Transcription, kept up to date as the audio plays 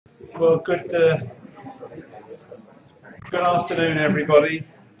Well, good afternoon, everybody,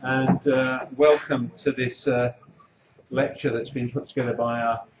 and welcome to this lecture that's been put together by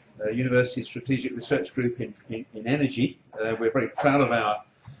our University Strategic Research Group in Energy. We're very proud of our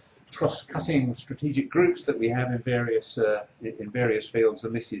cross-cutting strategic groups that we have in various fields,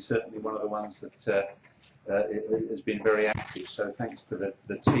 and this is certainly one of the ones that has been very active. So thanks to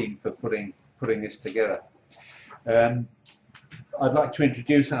the team for putting this together. I'd like to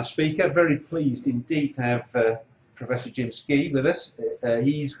introduce our speaker. Very pleased indeed to have Professor Jim Skea with us.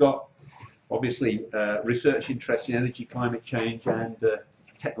 He's got obviously research interest in energy, climate change and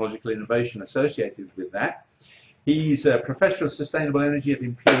technological innovation associated with that. He's a Professor of Sustainable Energy at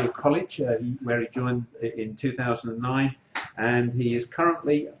Imperial College, where he joined in 2009, and he is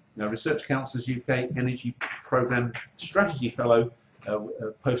currently Research Council's UK Energy Programme Strategy Fellow,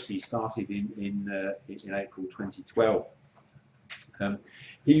 post he started in April 2012.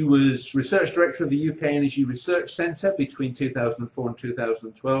 He was Research Director of the UK Energy Research Centre between 2004 and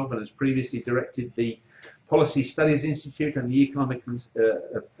 2012, and has previously directed the Policy Studies Institute and the Economic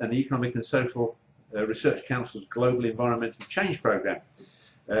and Social Research Council's Global Environmental Change Programme.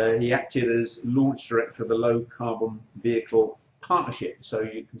 He acted as Launch Director of the Low Carbon Vehicle Partnership, so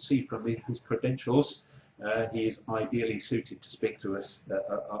you can see from his credentials he is ideally suited to speak to us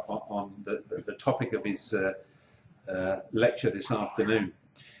on the topic of his lecture this afternoon.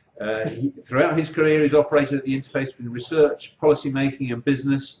 Throughout his career he's operated at the interface between research, policy making and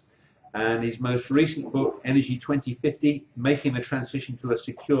business, and his most recent book, Energy 2050, Making the Transition to a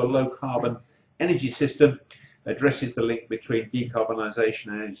Secure Low Carbon Energy System, addresses the link between decarbonisation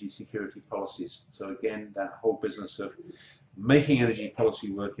and energy security policies. So again, that whole business of making energy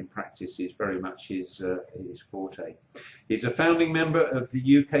policy work in practice is very much his forte. He's a founding member of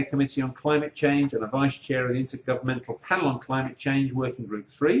the UK Committee on Climate Change and a Vice Chair of the Intergovernmental Panel on Climate Change Working Group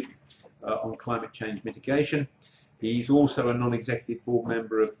 3 on climate change mitigation. He's also a non-executive board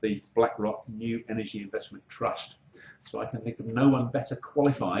member of the BlackRock New Energy Investment Trust. So I can think of no one better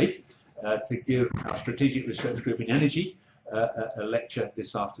qualified to give our Strategic Research Group in Energy a lecture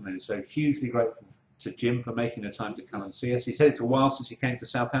this afternoon. So hugely grateful to Jim for making the time to come and see us. He said it's a while since he came to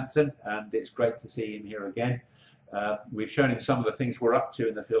Southampton, and it's great to see him here again. We've shown him some of the things we're up to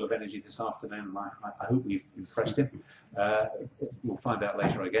in the field of energy this afternoon, and I hope we've impressed him. We'll find out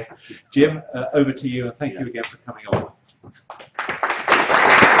later, I guess. Jim, over to you, and thank you again for coming along.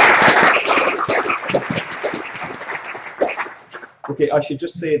 Okay, I should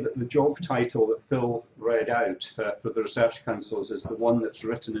just say that the job title that Phil read out for the Research Councils is the one that's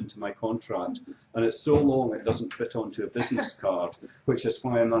written into my contract, and it's so long it doesn't fit onto a business card, which is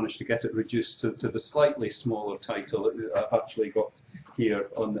why I managed to get it reduced to the slightly smaller title that I've actually got here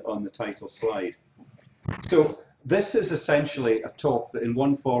on the title slide. So this is essentially a talk that in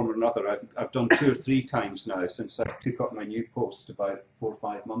one form or another I've done 2 or 3 times now since I took up my new post about 4 or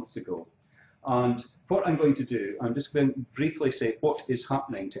 5 months ago. And what I'm going to do, I'm just going to briefly say what is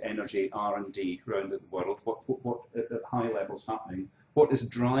happening to energy R&D around the world, what at high levels happening, what is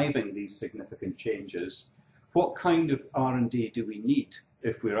driving these significant changes, what kind of R&D do we need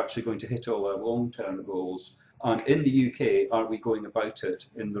if we're actually going to hit all our long-term goals, and in the UK, are we going about it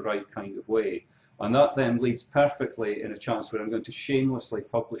in the right kind of way? And that then leads perfectly in a chance where I'm going to shamelessly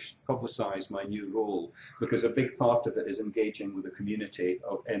publicise my new role, because a big part of it is engaging with a community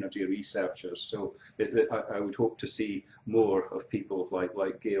of energy researchers. So I would hope to see more of people like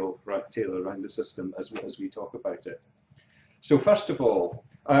Gail Taylor around the system as we talk about it. So first of all,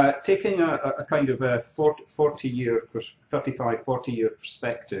 taking a kind of a 35, 40-year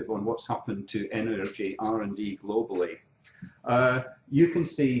perspective on what's happened to energy R&D globally. You can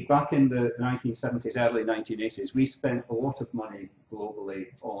see back in the 1970s, early 1980s, we spent a lot of money globally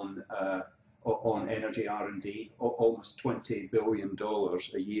on energy R&D, almost $20 billion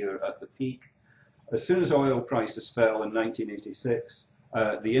a year at the peak. As soon as oil prices fell in 1986,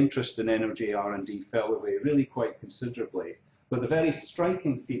 the interest in energy R&D fell away really quite considerably. But the very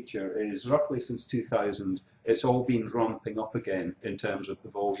striking feature is roughly since 2000, it's all been ramping up again in terms of the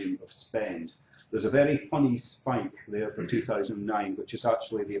volume of spend. There's a very funny spike there for 2009, which is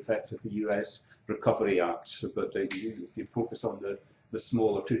actually the effect of the US Recovery Act, but you focus on the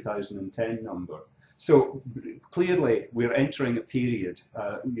smaller 2010 number. So clearly we're entering a period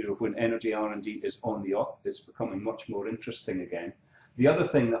when energy R&D is on the up. It's becoming much more interesting again. The other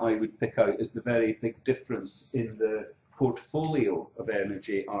thing that I would pick out is the very big difference in the portfolio of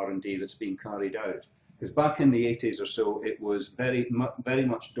energy R&D that's being carried out. Because back in the 80s or so, it was very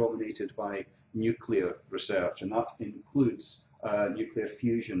much dominated by nuclear research, and that includes nuclear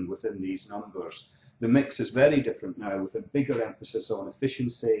fusion within these numbers. The mix is very different now, with a bigger emphasis on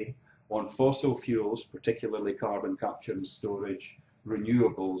efficiency, on fossil fuels, particularly carbon capture and storage,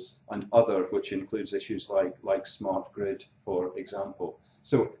 renewables, and other, which includes issues like smart grid, for example.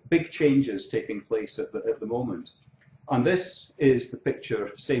 So big changes taking place at the moment. And this is the picture,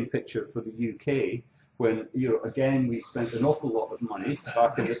 same picture for the UK, when, again, we spent an awful lot of money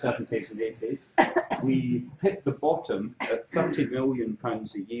back in the 70s and 80s. We hit the bottom at £30 million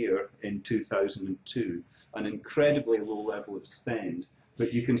a year in 2002, an incredibly low level of spend.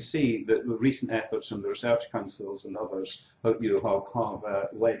 But you can see that the recent efforts from the research councils and others have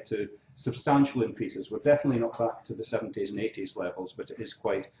led to substantial increases. We're definitely not back to the 70s and 80s levels, but it is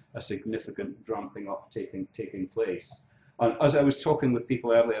quite a significant ramping up taking place. And as I was talking with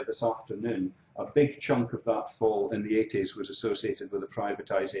people earlier this afternoon, a big chunk of that fall in the 80s was associated with the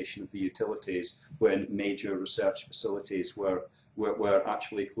privatisation of the utilities when major research facilities were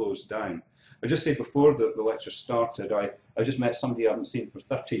actually closed down. I just say before the lecture started, I just met somebody I haven't seen for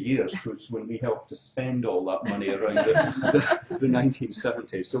 30 years, which when we helped to spend all that money around the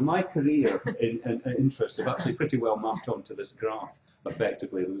 1970s. So my career in interest have actually pretty well mapped onto this graph,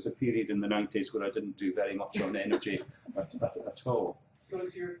 effectively. There was a period in the 90s where I didn't do very much on energy at all. So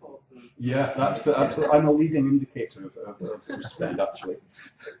it's your fault. Yeah, absolutely. I'm a leading indicator of spend, actually.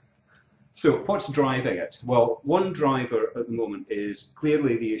 So what's driving it? Well, one driver at the moment is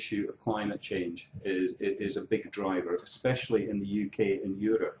clearly the issue of climate change is a big driver, especially in the UK and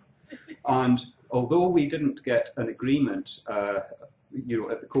Europe. And although we didn't get an agreement at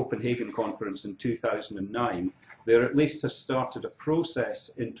the Copenhagen conference in 2009, there at least has started a process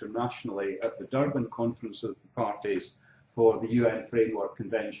internationally at the Durban Conference of the Parties for the UN Framework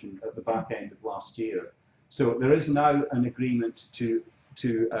Convention at the back end of last year. So there is now an agreement to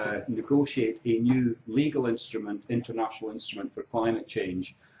negotiate a new legal instrument, international instrument for climate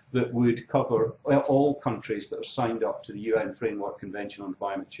change that would cover all countries that are signed up to the UN Framework Convention on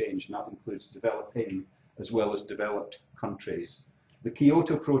Climate Change, and that includes developing as well as developed countries. The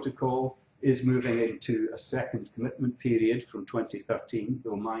Kyoto Protocol is moving into a second commitment period from 2013,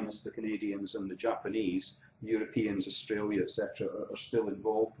 though minus the Canadians and the Japanese. Europeans, Australia, etc. are still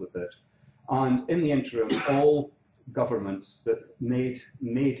involved with it. And in the interim, all governments that made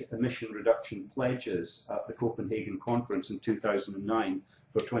emission reduction pledges at the Copenhagen conference in 2009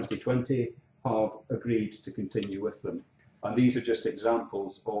 for 2020 have agreed to continue with them. And these are just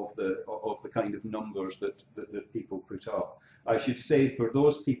examples of the kind of numbers that people put up. I should say, for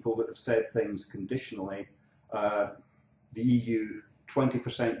those people that have said things conditionally, the EU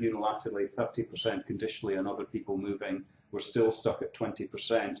 20% unilaterally, 30% conditionally, and other people moving, we're still stuck at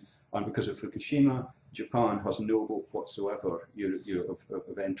 20%. And because of Fukushima, Japan has no hope whatsoever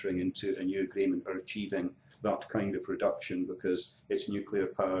of entering into a new agreement or achieving that kind of reduction, because its nuclear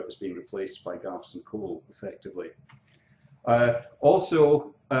power is being replaced by gas and coal, effectively.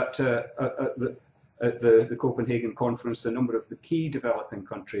 Also, at the Copenhagen conference, a number of the key developing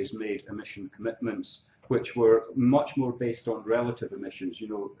countries made emission commitments, which were much more based on relative emissions,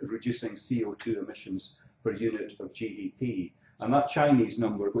 reducing CO2 emissions per unit of GDP. And that Chinese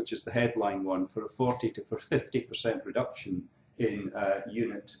number, which is the headline one, for a 40 to 50% reduction in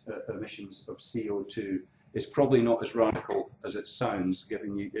unit emissions of CO2, is probably not as radical as it sounds,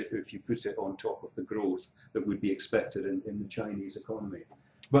 given if you put it on top of the growth that would be expected in the Chinese economy.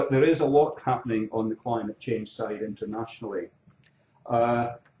 But there is a lot happening on the climate change side internationally.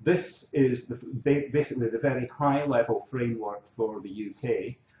 This is basically the very high-level framework for the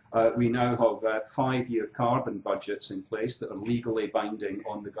UK. We now have 5-year carbon budgets in place that are legally binding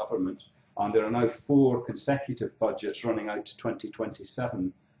on the government, and there are now 4 consecutive budgets running out to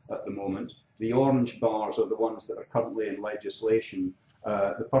 2027 at the moment. The orange bars are the ones that are currently in legislation.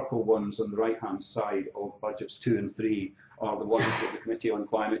 The purple ones on the right-hand side of budgets 2 and 3 are the ones that the Committee on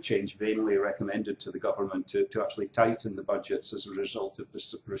Climate Change vainly recommended to the government to actually tighten the budgets as a result of the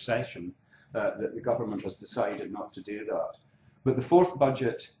recession. That the government has decided not to do that. But the 4th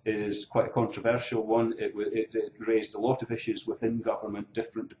budget is quite a controversial one. It raised a lot of issues within government.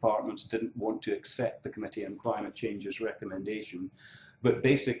 Different departments didn't want to accept the Committee on Climate Change's recommendation. But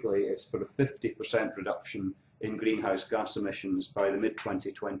basically, it's for a 50% reduction in greenhouse gas emissions by the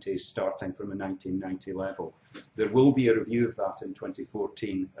mid-2020s, starting from a 1990 level. There will be a review of that in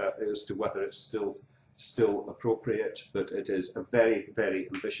 2014 as to whether it's still appropriate, but it is a very, very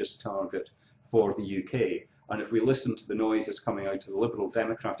ambitious target for the UK. And if we listen to the noises coming out of the Liberal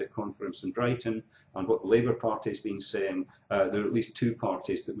Democratic Conference in Brighton and what the Labour Party has been saying, there are at least 2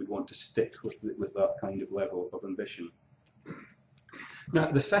 parties that would want to stick with that kind of level of ambition.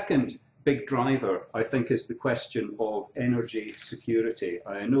 Now, the second big driver, I think, is the question of energy security.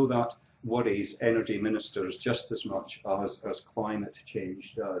 I know that worries energy ministers just as much as climate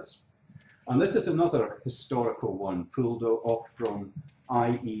change does. And this is another historical one pulled off from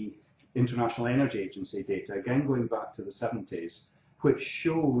IE, International Energy Agency data, again going back to the 70s, which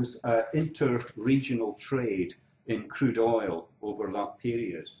shows inter-regional trade in crude oil over that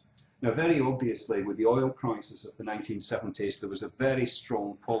period. Now, very obviously, with the oil crisis of the 1970s, there was a very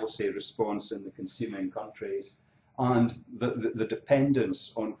strong policy response in the consuming countries, and the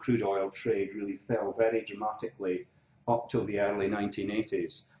dependence on crude oil trade really fell very dramatically up till the early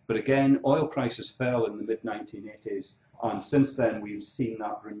 1980s. But again, oil prices fell in the mid-1980s, and since then we've seen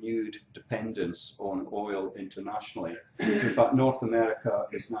that renewed dependence on oil internationally. So in fact, North America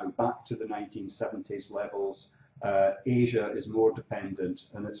is now back to the 1970s levels. Asia is more dependent,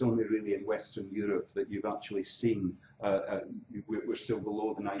 and it's only really in Western Europe that you've actually seen we're still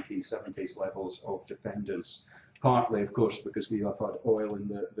below the 1970s levels of dependence. Partly, of course, because we have had oil in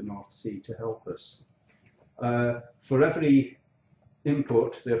the North Sea to help us. For every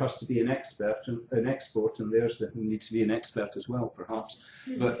import, there has to be an export, and there needs to be an expert as well, perhaps.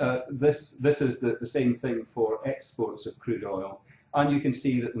 But this is the same thing for exports of crude oil. And you can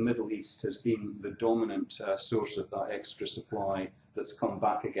see that the Middle East has been the dominant source of that extra supply that's come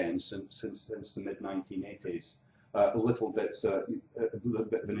back again since the mid-1980s. A little bit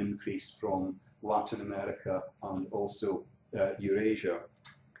of an increase from Latin America and also Eurasia.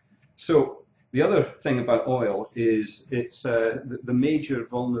 So the other thing about oil is it's the major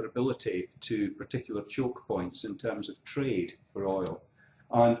vulnerability to particular choke points in terms of trade for oil.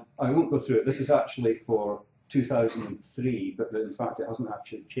 And I won't go through it. This is actually for 2003, but in fact it hasn't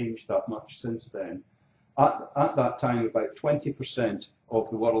actually changed that much since then. At that time, about 20% of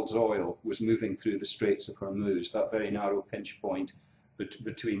the world's oil was moving through the Straits of Hormuz, that very narrow pinch point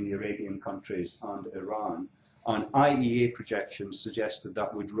between the Arabian countries and Iran. And IEA projections suggested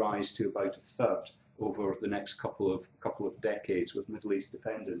that would rise to about a third over the next couple of decades with Middle East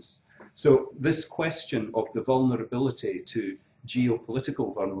dependence. So this question of the vulnerability to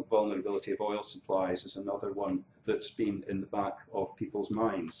geopolitical vulnerability of oil supplies is another one that's been in the back of people's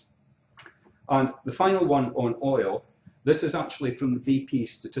minds. And the final one on oil, this is actually from the BP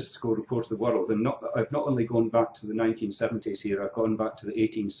Statistical Report of the World, and I've not only gone back to the 1970s here, I've gone back to the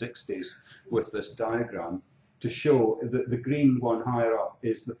 1860s with this diagram to show that the green one higher up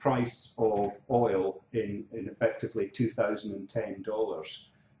is the price of oil in effectively $2010.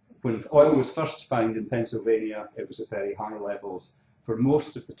 When oil was first found in Pennsylvania, it was at very high levels. For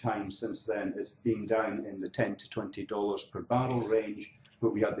most of the time since then, it's been down in the $10 to $20 per barrel range,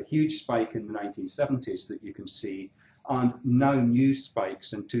 but we had the huge spike in the 1970s that you can see, and now new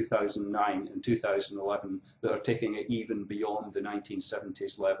spikes in 2009 and 2011 that are taking it even beyond the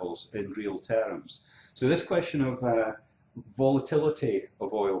 1970s levels in real terms. So this question of volatility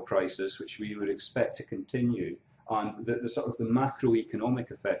of oil prices, which we would expect to continue, and the sort of the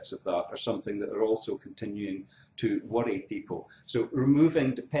macroeconomic effects of that are something that are also continuing to worry people. So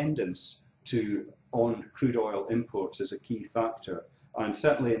removing dependence on crude oil imports is a key factor. And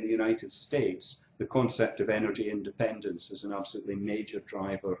certainly in the United States, the concept of energy independence is an absolutely major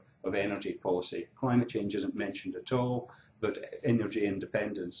driver of energy policy. Climate change isn't mentioned at all, but energy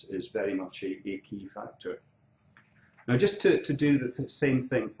independence is very much a key factor. Now, just to do the same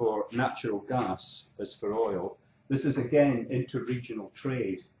thing for natural gas as for oil, this is again interregional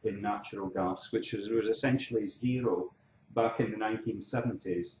trade in natural gas, which was essentially zero back in the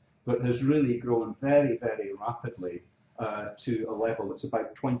 1970s, but has really grown very, very rapidly to a level that's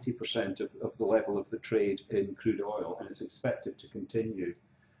about 20% of the level of the trade in crude oil, and it's expected to continue.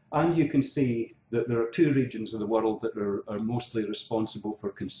 And you can see that there are two regions in the world that are mostly responsible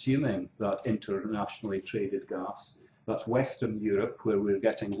for consuming that internationally traded gas. That's Western Europe, where we're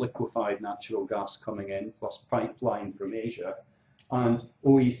getting liquefied natural gas coming in, plus pipeline from Asia, and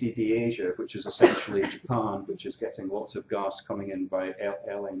OECD Asia, which is essentially Japan, which is getting lots of gas coming in by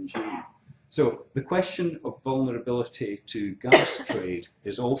LNG. So the question of vulnerability to gas trade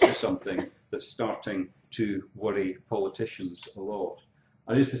is also something that's starting to worry politicians a lot.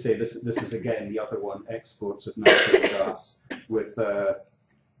 And just to say, this is again the other one, exports of natural gas, with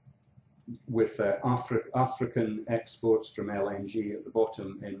African exports from LNG at the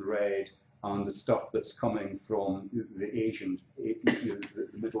bottom in red, and the stuff that's coming from the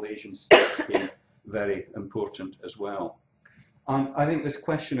Middle Asian states being very important as well. And I think this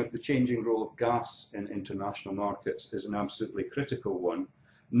question of the changing role of gas in international markets is an absolutely critical one,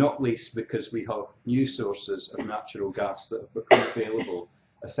 not least because we have new sources of natural gas that have become available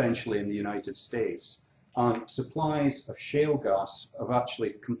essentially in the United States. And supplies of shale gas have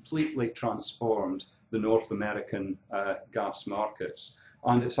actually completely transformed the North American gas markets.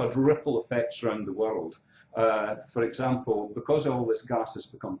 And it's had ripple effects around the world. For example, because all this gas has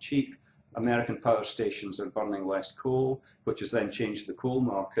become cheap, American power stations are burning less coal, which has then changed the coal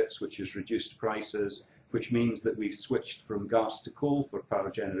markets, which has reduced prices, which means that we've switched from gas to coal for power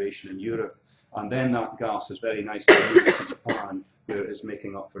generation in Europe. And then that gas is very nicely moved to Japan, where it is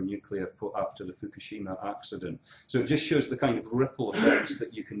making up for nuclear after the Fukushima accident. So it just shows the kind of ripple effects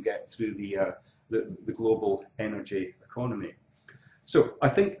that you can get through the global energy economy. So I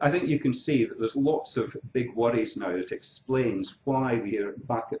think you can see that there's lots of big worries now that explains why we are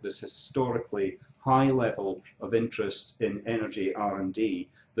back at this historically high level of interest in energy R&D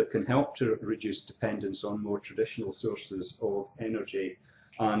that can help to reduce dependence on more traditional sources of energy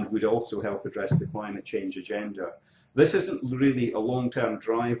and would also help address the climate change agenda. This isn't really a long-term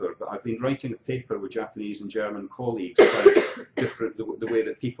driver, but I've been writing a paper with Japanese and German colleagues about the way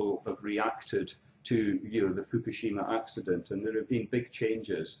that people have reacted to the Fukushima accident, and there have been big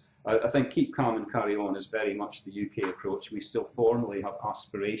changes. I think keep calm and carry on is very much the UK approach. We still formally have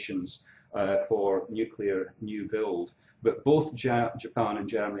aspirations for nuclear new build, but both Japan and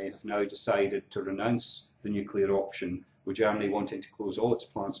Germany have now decided to renounce the nuclear option, with Germany wanting to close all its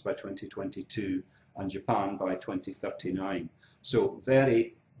plants by 2022 and Japan by 2039. So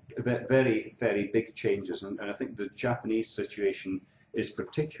very, very, very big changes, and I think the Japanese situation is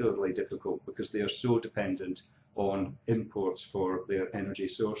particularly difficult because they are so dependent on imports for their energy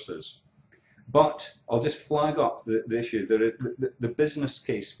sources. But I'll just flag up the issue. The business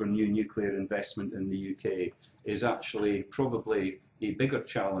case for new nuclear investment in the UK is actually probably a bigger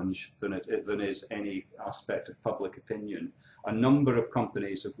challenge than is any aspect of public opinion. A number of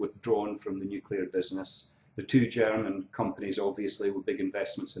companies have withdrawn from the nuclear business. The two German companies, obviously, with big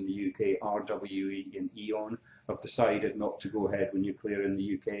investments in the UK, RWE and E.ON, have decided not to go ahead with nuclear in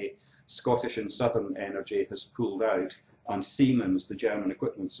the UK. Scottish and Southern Energy has pulled out, and Siemens, the German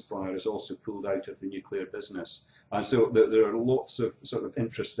equipment supplier, has also pulled out of the nuclear business. And so there are lots of sort of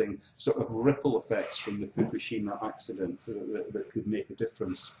interesting sort of ripple effects from the Fukushima accident that could make a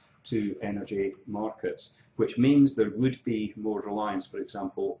difference to energy markets, which means there would be more reliance, for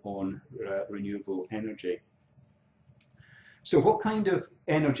example, on renewable energy. So what kind of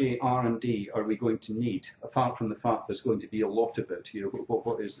energy R&D are we going to need, apart from the fact there's going to be a lot of it?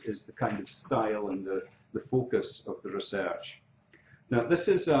 What is the kind of style and the focus of the research? Now, this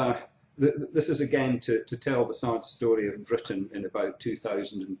is again to tell the sad story of Britain in about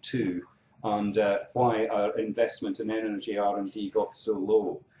 2002 and why our investment in energy R&D got so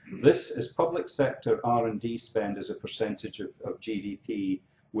low. This is public sector R&D spend as a percentage of GDP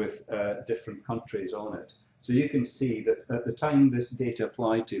with different countries on it. So you can see that at the time this data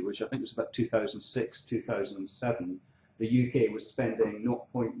applied to, which I think was about 2006, 2007, the UK was spending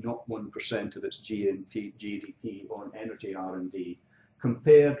 0.01% of its GDP on energy R&D,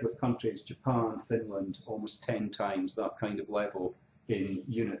 compared with countries, Japan, Finland, almost 10 times that kind of level in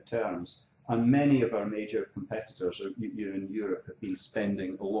unit terms. And many of our major competitors in Europe have been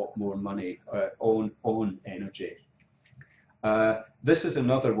spending a lot more money on energy. This is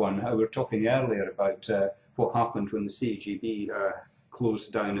another one. We were talking earlier about what happened when the CGB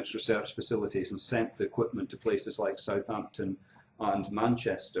closed down its research facilities and sent the equipment to places like Southampton and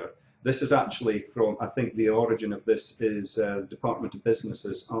Manchester. This is actually from, I think the origin of this is the Department of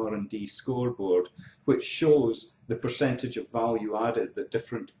Business's R&D scoreboard, which shows the percentage of value added that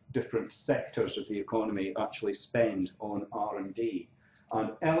different sectors of the economy actually spend on R&D.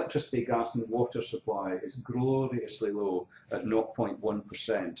 And electricity, gas and water supply is gloriously low at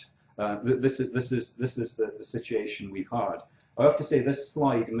 0.1%. This is the situation we've had. I have to say this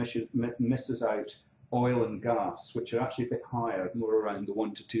slide misses out oil and gas, which are actually a bit higher, more around the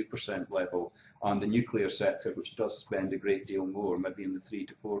 1 to 2% level, and the nuclear sector, which does spend a great deal more, maybe in the 3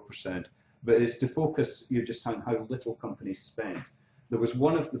 to 4%. But it's to focus you just on how little companies spend. There was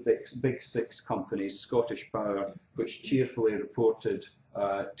one of the big six companies, Scottish Power, which cheerfully reported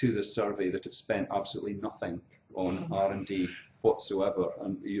to the survey that it spent absolutely nothing on R&D whatsoever,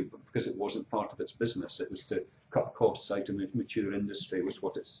 and because it wasn't part of its business, it was to cut costs out of a mature industry, was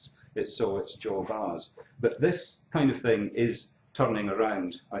what it saw its job as. But this kind of thing is turning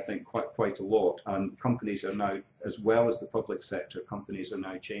around, I think, quite a lot, and companies are now, as well as the public sector, companies are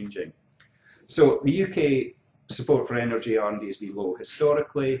now changing. So the UK support for energy R&D has been low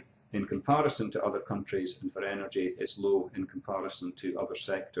historically in comparison to other countries, and for energy it's low in comparison to other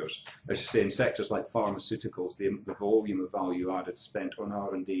sectors. As you say, in sectors like pharmaceuticals, the volume of value added spent on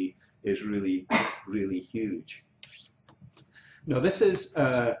R&D is really, really huge. Now this is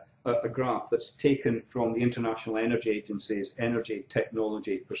a graph that's taken from the International Energy Agency's Energy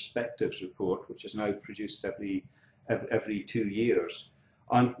Technology Perspectives report, which is now produced every 2 years.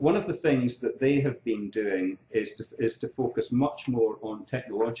 And one of the things that they have been doing is to focus much more on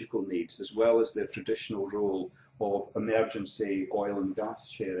technological needs, as well as their traditional role of emergency oil and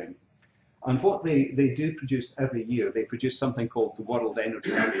gas sharing. And what they do produce every year, they produce something called the World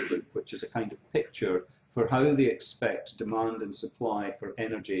Energy Outlook, which is a kind of picture for how they expect demand and supply for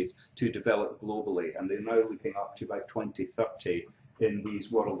energy to develop globally. And they're now looking up to about 2030 in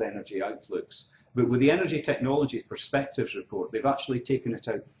these World Energy Outlooks. But with the Energy Technology Perspectives report, they've actually taken it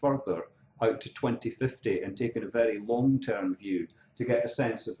out further, out to 2050, and taken a very long-term view to get a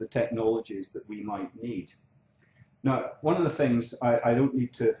sense of the technologies that we might need. Now, one of the things I don't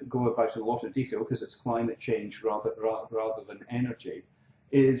need to go about in a lot of detail, because it's climate change rather than energy,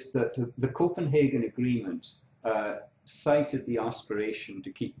 is that the Copenhagen Agreement cited the aspiration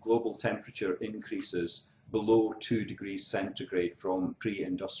to keep global temperature increases below 2 degrees centigrade from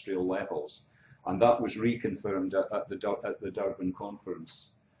pre-industrial levels. And that was reconfirmed at the Durban conference.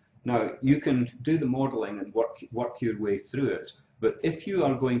 Now, you can do the modelling and work your way through it, but if you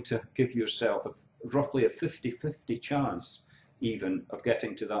are going to give yourself roughly a 50-50 chance even of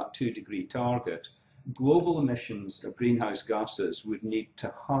getting to that 2-degree target, global emissions of greenhouse gases would need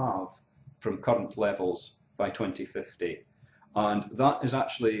to halve from current levels by 2050. And that is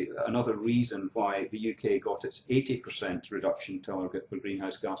actually another reason why the UK got its 80% reduction target for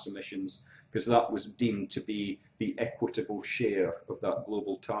greenhouse gas emissions, because that was deemed to be the equitable share of that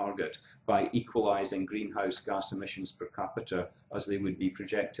global target by equalising greenhouse gas emissions per capita as they would be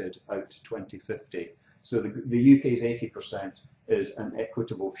projected out to 2050. So the UK's 80% is an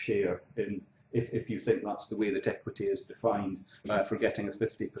equitable share if you think that's the way that equity is defined for getting a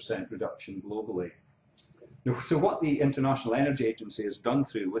 50% reduction globally. So what the International Energy Agency has done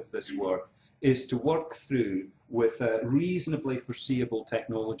through with this work is to work through with reasonably foreseeable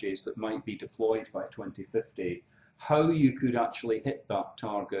technologies that might be deployed by 2050, how you could actually hit that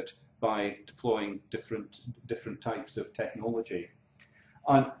target by deploying different types of technology.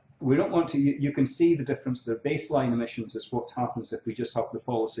 And we don't want to, you can see the difference. The baseline emissions is what happens if we just have the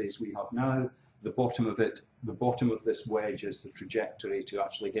policies we have now. The bottom of it, the bottom of this wedge is the trajectory to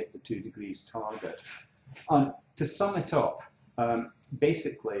actually hit the 2 degrees target. And to sum it up,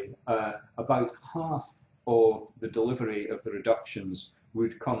 basically, about half of the delivery of the reductions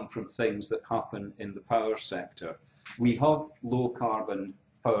would come from things that happen in the power sector. We have low carbon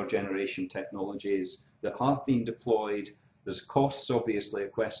power generation technologies that have been deployed. There's costs, obviously, a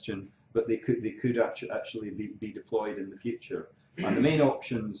question, but they could actually be deployed in the future. And the main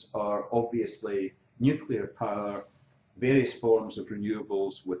options are obviously nuclear power, various forms of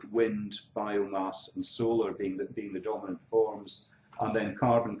renewables with wind, biomass and solar being the dominant forms, and then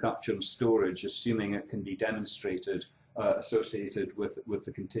carbon capture and storage, assuming it can be demonstrated associated with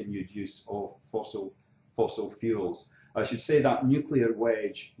the continued use of fossil fuels. I should say that nuclear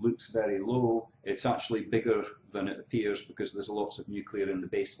wedge looks very low. It's actually bigger than it appears because there's lots of nuclear in the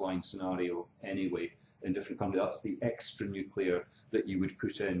baseline scenario anyway in different countries. That's the extra nuclear that you would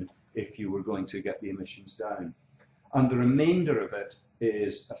put in if you were going to get the emissions down. And the remainder of it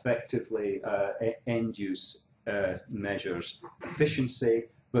is effectively end-use measures, efficiency,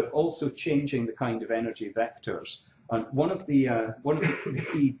 but also changing the kind of energy vectors. And one of the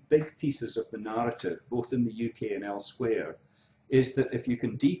key big pieces of the narrative, both in the UK and elsewhere, is that if you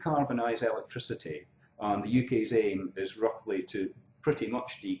can decarbonise electricity, and the UK's aim is roughly to pretty much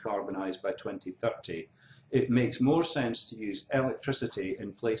decarbonise by 2030, it makes more sense to use electricity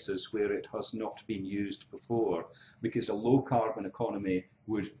in places where it has not been used before, because a low carbon economy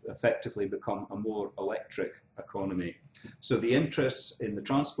would effectively become a more electric economy. So the interests in the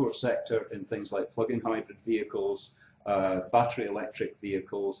transport sector in things like plug-in hybrid vehicles, battery electric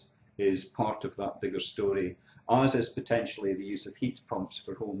vehicles is part of that bigger story, as is potentially the use of heat pumps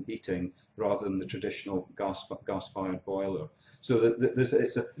for home heating rather than the traditional gas-fired boiler. So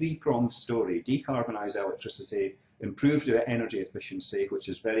it's a three-pronged story: decarbonise electricity, improve energy efficiency, which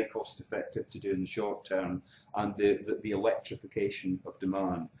is very cost-effective to do in the short term, and the electrification of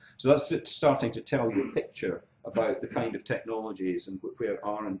demand. So that's starting to tell you a picture about the kind of technologies and where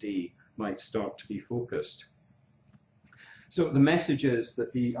R&D might start to be focused. So the message is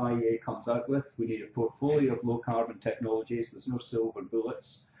that the IEA comes out with: we need a portfolio of low-carbon technologies. There's no silver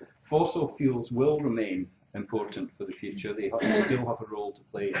bullets. Fossil fuels will remain important for the future. They still have a role to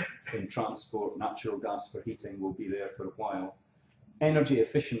play in transport. Natural gas for heating will be there for a while. Energy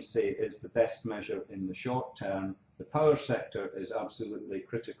efficiency is the best measure in the short term. The power sector is absolutely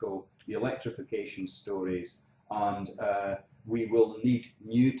critical. The electrification stories and we will need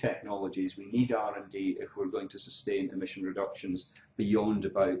new technologies. We need R&D if we're going to sustain emission reductions beyond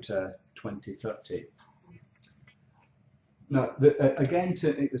about 2030. Now, again,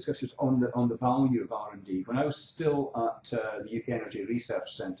 to make discussions on the value of R&D. When I was still at the UK Energy Research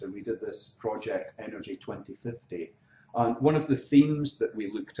Centre, we did this project, Energy 2050. And one of the themes that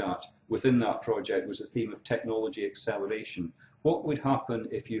we looked at within that project was the theme of technology acceleration. What would happen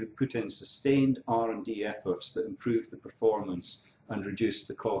if you put in sustained R&D efforts that improve the performance and reduce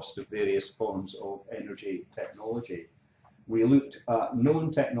the cost of various forms of energy technology? We looked at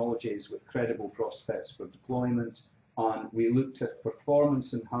known technologies with credible prospects for deployment, and we looked at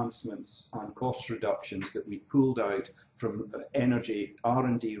performance enhancements and cost reductions that we pulled out from energy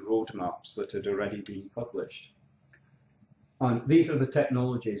R&D roadmaps that had already been published. And these are the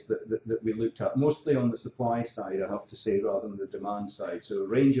technologies that we looked at, mostly on the supply side, I have to say, rather than the demand side. So a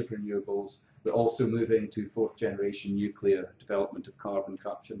range of renewables, but also moving to fourth generation nuclear, development of carbon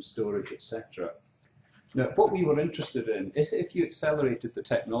capture and storage, etc. Now, what we were interested in is if you accelerated the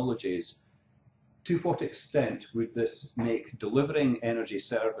technologies, to what extent would this make delivering energy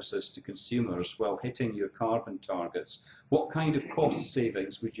services to consumers while hitting your carbon targets? What kind of cost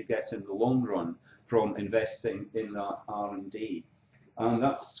savings would you get in the long run from investing in that R&D? And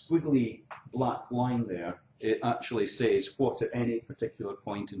that squiggly black line there, it actually says what at any particular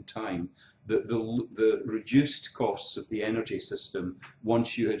point in time the reduced costs of the energy system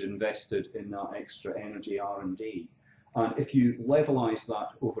once you had invested in that extra energy R&D. And if you levelise that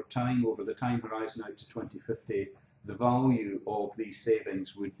over time, over the time horizon out to 2050, the value of these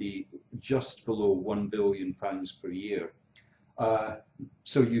savings would be just below £1 billion per year.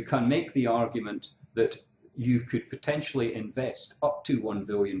 So you can make the argument that you could potentially invest up to £1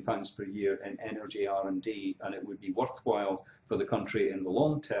 billion per year in energy R&D, and it would be worthwhile for the country in the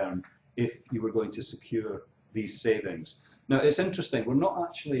long term if you were going to secure these savings. Now, it's interesting, we're not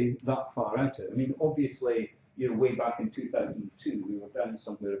actually that far out of it. I mean, obviously, way back in 2002, we were down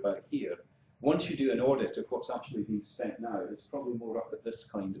somewhere about here. Once you do an audit of what's actually been spent now, it's probably more up at this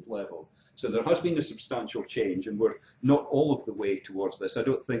kind of level. So there has been a substantial change, and we're not all of the way towards this. I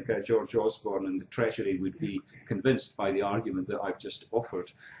don't think George Osborne and the Treasury would be convinced by the argument that I've just offered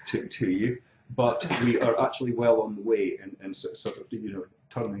to you, but we are actually well on the way in sort of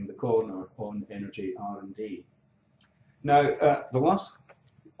turning the corner on energy R&D. Now, the last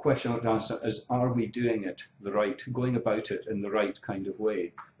question I would answer is, are we doing it going about it in the right kind of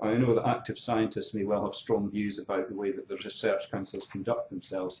way? I know that active scientists may well have strong views about the way that the research councils conduct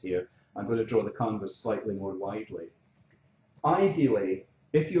themselves here. I'm going to draw the canvas slightly more widely. Ideally,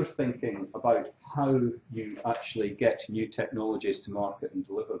 if you're thinking about how you actually get new technologies to market and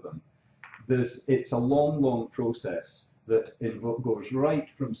deliver them, it's a long, long process that goes right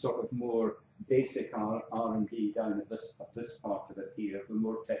from sort of more basic R&D down at this part of it here, the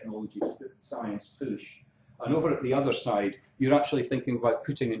more technology science push. And over at the other side, you're actually thinking about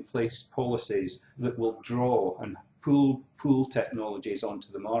putting in place policies that will draw and pull technologies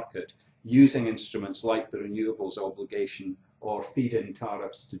onto the market, using instruments like the renewables obligation or feed-in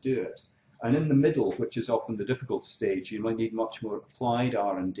tariffs to do it. And in the middle, which is often the difficult stage, you might need much more applied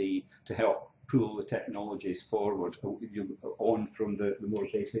R&D to help pull the technologies forward on from the more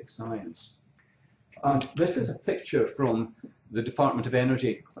basic science. And this is a picture from the Department of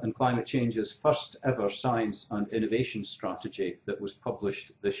Energy and Climate Change's first ever science and innovation strategy that was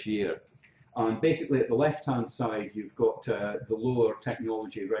published this year. And basically at the left-hand side, you've got the lower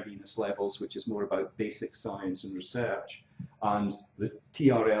technology readiness levels, which is more about basic science and research, and the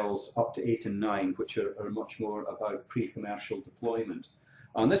TRLs up to 8 and 9, which are much more about pre-commercial deployment.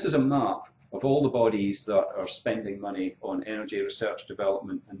 And this is a map of all the bodies that are spending money on energy research,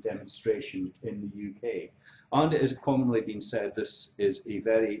 development and demonstration in the UK. And it has commonly been said this is a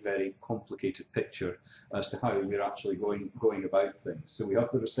very, very complicated picture as to how we're actually going about things. So we have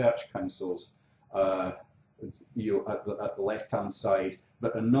the research councils at the left-hand side,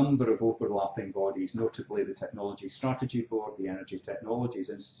 but a number of overlapping bodies, notably the Technology Strategy Board, the Energy Technologies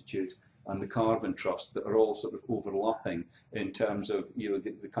Institute, and the Carbon Trust, that are all sort of overlapping in terms of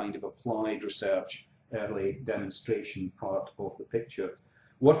the kind of applied research, early demonstration part of the picture.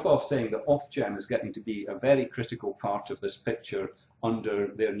 Worthwhile saying that Ofgem is getting to be a very critical part of this picture under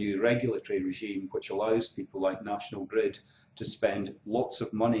their new regulatory regime, which allows people like National Grid to spend lots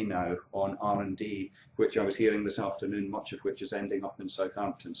of money now on R&D, which I was hearing this afternoon, much of which is ending up in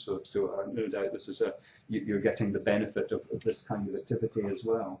Southampton. So no doubt this is you're getting the benefit of this kind of activity as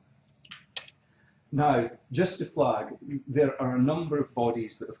well. Now, just to flag, there are a number of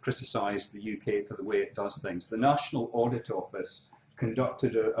bodies that have criticised the UK for the way it does things. The National Audit Office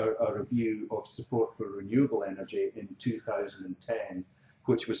conducted a review of support for renewable energy in 2010,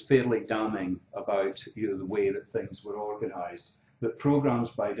 which was fairly damning about the way that things were organised. That programmes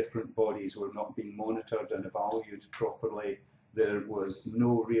by different bodies were not being monitored and evaluated properly. There was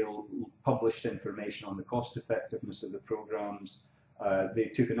no real published information on the cost effectiveness of the programmes.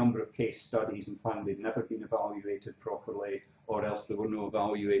 They took a number of case studies and found they'd never been evaluated properly, or else there were no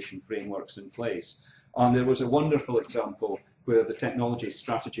evaluation frameworks in place. And there was a wonderful example where the Technology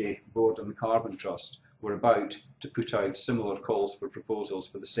Strategy Board and the Carbon Trust were about to put out similar calls for proposals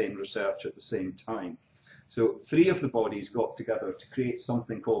for the same research at the same time. So 3 of the bodies got together to create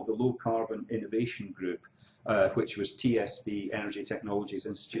something called the Low Carbon Innovation Group, which was TSB, Energy Technologies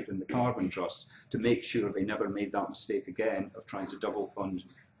Institute and the Carbon Trust, to make sure they never made that mistake again of trying to double fund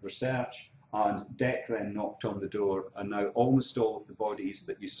research. And DEC then knocked on the door, and now almost all of the bodies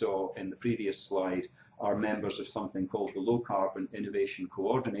that you saw in the previous slide are members of something called the Low Carbon Innovation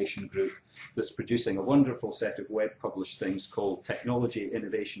Coordination Group, that's producing a wonderful set of web-published things called Technology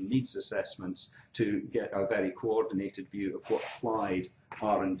Innovation Needs Assessments to get a very coordinated view of what applied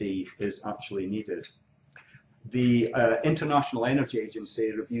R&D is actually needed. The International Energy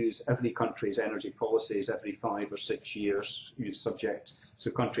Agency reviews every country's energy policies every 5 or 6 years, so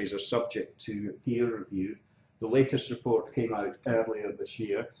countries are subject to peer review. The latest report came out earlier this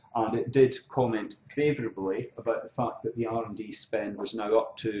year, and it did comment favourably about the fact that the R&D spend was now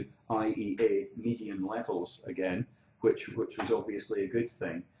up to IEA median levels again, which was obviously a good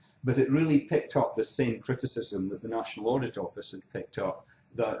thing. But it really picked up the same criticism that the National Audit Office had picked up,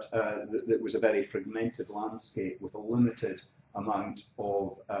 that it was a very fragmented landscape with a limited amount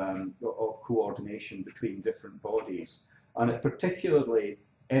of coordination between different bodies. And it particularly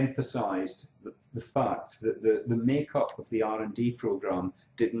emphasised the fact that the makeup of the R&D programme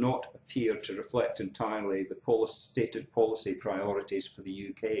did not appear to reflect entirely the stated policy priorities for the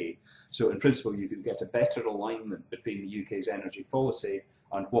UK. So in principle, you could get a better alignment between the UK's energy policy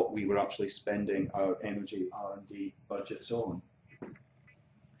and what we were actually spending our energy R&D budgets on.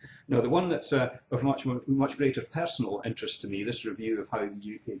 Now, the one that's of much greater personal interest to me, this review of how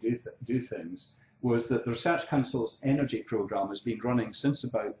the UK do things, was that the Research Council's energy programme has been running since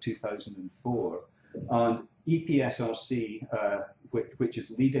about 2004, and EPSRC, which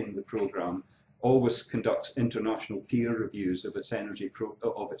is leading the programme, always conducts international peer reviews of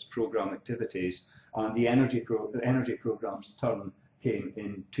its programme activities, and the energy programme's turn came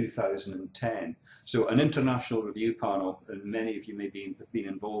in 2010. So an international review panel, and many of you may have been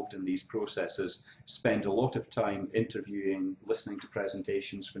involved in these processes, spend a lot of time interviewing, listening to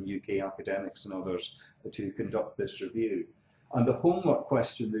presentations from UK academics and others to conduct this review. And the homework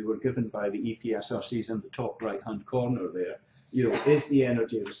question they were given by the EPSRCs in the top right-hand corner there, is the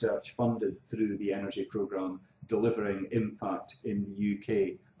energy research funded through the energy programme delivering impact in the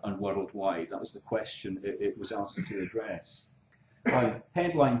UK and worldwide? That was the question it was asked to address.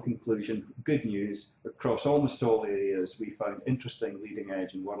 Headline conclusion, good news, across almost all areas we found interesting leading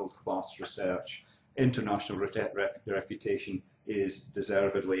edge and world-class research. International reputation is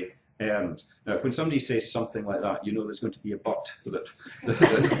deservedly earned. Now, when somebody says something like that, there's going to be a but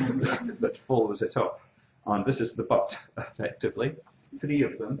that follows it up. And this is the but, effectively. 3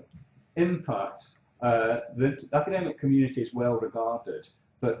 of them. Impact. The academic community is well regarded,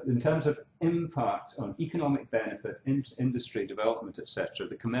 but in terms of impact on economic benefit, industry development, etc.,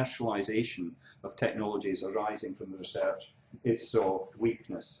 the commercialisation of technologies arising from the research, it saw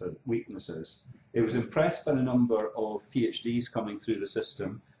weaknesses. It was impressed by the number of PhDs coming through the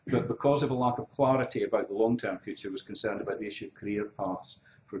system, but because of a lack of clarity about the long-term future, was concerned about the issue of career paths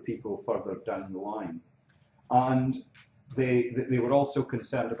for people further down the line. And they were also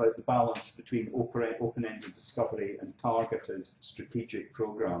concerned about the balance between open-ended discovery and targeted strategic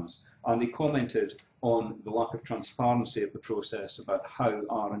programmes. And they commented on the lack of transparency of the process about how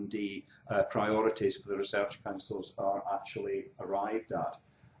R&D priorities for the research councils are actually arrived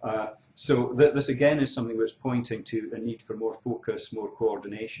at. So this again is something that's pointing to a need for more focus, more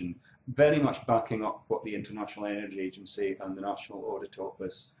coordination, very much backing up what the International Energy Agency and the National Audit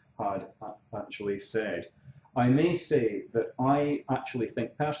Office had actually said. I may say that I actually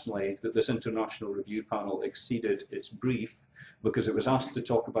think personally that this international review panel exceeded its brief, because it was asked to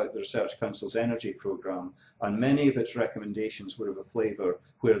talk about the Research Council's energy programme, and many of its recommendations were of a flavour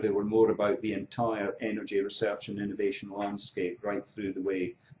where they were more about the entire energy research and innovation landscape right through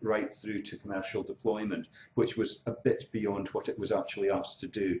to commercial deployment, which was a bit beyond what it was actually asked to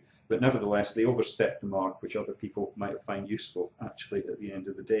do. But nevertheless, they overstepped the mark, which other people might find useful actually at the end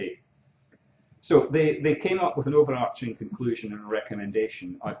of the day. So they came up with an overarching conclusion and a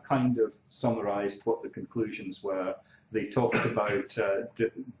recommendation. I've kind of summarised what the conclusions were. They talked about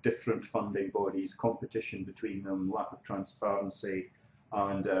different funding bodies, competition between them, lack of transparency,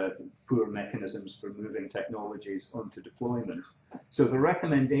 and poor mechanisms for moving technologies onto deployment. So the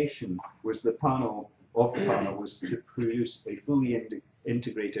recommendation was the panel was to produce a fully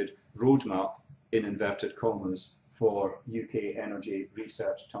integrated roadmap, in inverted commas, for UK energy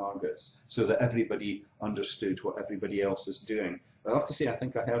research targets, so that everybody understood what everybody else is doing. I have to say, I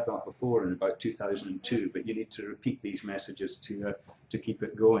think I heard that before in about 2002, but you need to repeat these messages to keep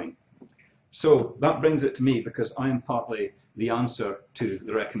it going. So that brings it to me, because I am partly the answer to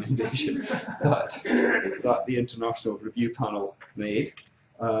the recommendation that the International Review Panel made.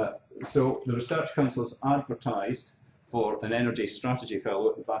 So the Research Council's advertised for an Energy Strategy Fellow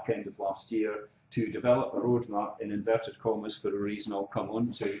at the back end of last year to develop a roadmap, in inverted commas, for a reason I'll come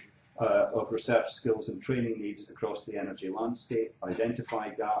on to, of research skills and training needs across the energy landscape, identify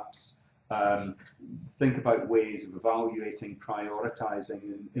gaps, think about ways of evaluating, prioritising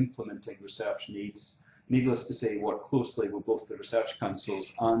and implementing research needs. Needless to say, work closely with both the Research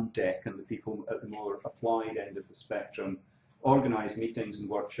Councils and DEC and the people at the more applied end of the spectrum, organise meetings and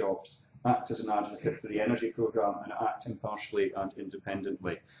workshops, act as an advocate for the energy programme, and act impartially and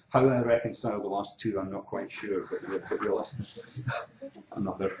independently. How I reconcile the last two, I'm not quite sure, but we'll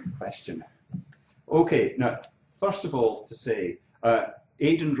another question. Okay, now, first of all, to say,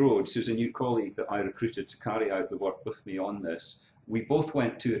 Aidan Rhodes, who's a new colleague that I recruited to carry out the work with me on this, we both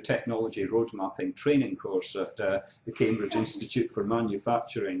went to a technology road mapping training course at the Cambridge Institute for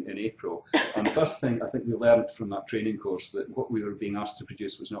Manufacturing in April. And the first thing I think we learned from that training course, that what we were being asked to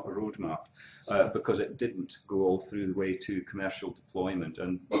produce was not a roadmap, because it didn't go all through the way to commercial deployment.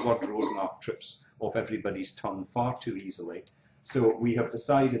 And the word roadmap trips off everybody's tongue far too easily. So we have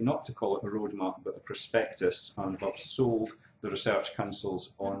decided not to call it a roadmap, but a prospectus, and have sold the Research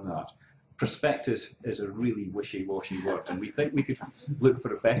Councils on that. Prospectus is a really wishy-washy word, and we think we could look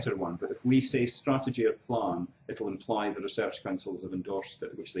for a better one, but if we say strategy or plan, it'll imply the Research Councils have endorsed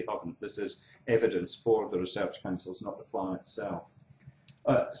it, which they haven't. This is evidence for the Research Councils, not the plan itself.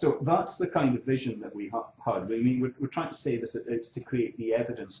 So that's the kind of vision that we had. I mean, we're trying to say that it's to create the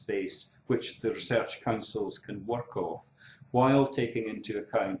evidence base which the Research Councils can work off, while taking into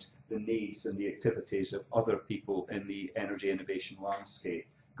account the needs and the activities of other people in the energy innovation landscape,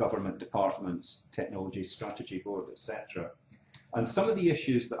 government departments, technology strategy board, etc. And some of the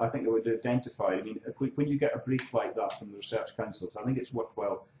issues that I think I would identify, I mean, when you get a brief like that from the Research Councils, I think it's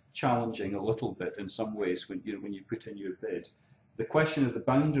worthwhile challenging a little bit in some ways when you put in your bid. The question of the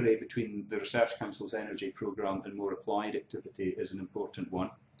boundary between the Research Council's energy programme and more applied activity is an important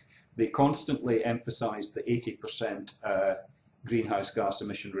one. They constantly emphasised the 80% greenhouse gas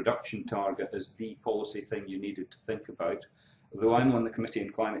emission reduction target as the policy thing you needed to think about. Though I'm on the Committee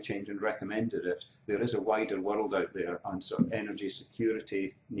on Climate Change and recommended it, there is a wider world out there, and sort of energy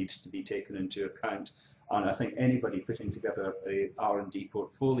security needs to be taken into account. And I think anybody putting together a R&D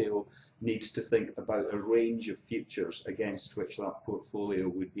portfolio needs to think about a range of futures against which that portfolio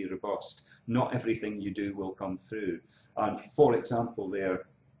would be robust. Not everything you do will come through. And for example, there,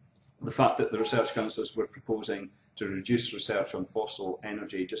 the fact that the Research Councils were proposing to reduce research on fossil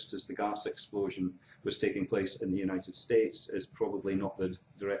energy just as the gas explosion was taking place in the United States is probably not the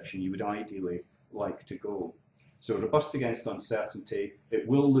direction you would ideally like to go. So robust against uncertainty, it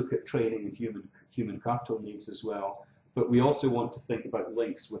will look at training and human capital needs as well, but we also want to think about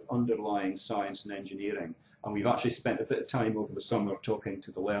links with underlying science and engineering. And we've actually spent a bit of time over the summer talking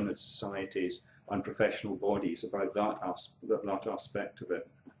to the learned societies and professional bodies about that aspect of it.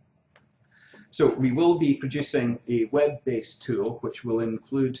 So we will be producing a web-based tool which will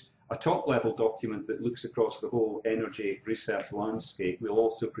include a top-level document that looks across the whole energy research landscape. We'll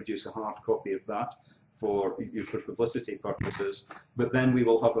also produce a hard copy of that for publicity purposes, but then we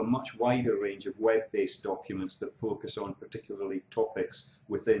will have a much wider range of web-based documents that focus on particularly topics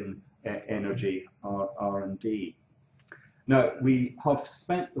within energy R&D. Now, we have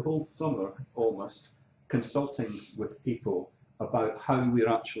spent the whole summer almost consulting with people about how we're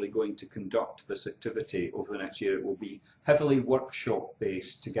actually going to conduct this activity over the next year. It will be heavily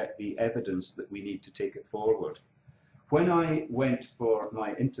workshop-based to get the evidence that we need to take it forward. When I went for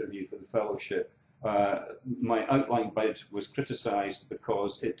my interview for the fellowship, my outline bid was criticised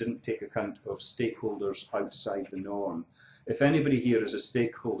because it didn't take account of stakeholders outside the norm. If anybody here is a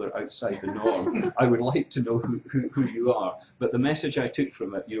stakeholder outside the norm, I would like to know who you are. But the message I took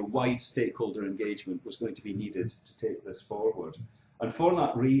from it, wide stakeholder engagement was going to be needed to take this forward. And for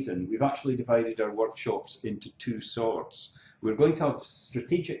that reason, we've actually divided our workshops into two sorts. We're going to have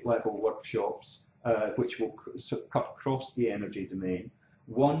strategic level workshops, which will cut across the energy domain.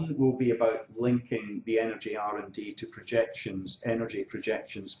 One will be about linking the energy R&D to projections, energy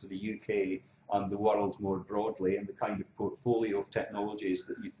projections for the UK and the world more broadly, and the kind of portfolio of technologies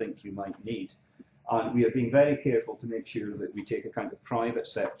that you think you might need. And we are being very careful to make sure that we take account of private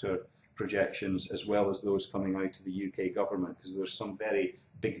sector projections as well as those coming out of the UK government, because there's some very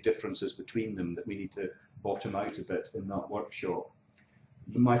big differences between them that we need to bottom out a bit in that workshop.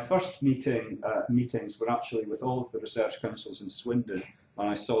 My first meetings were actually with all of the research councils in Swindon, and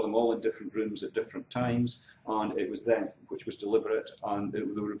I saw them all in different rooms at different times, and it was then, which was deliberate, and there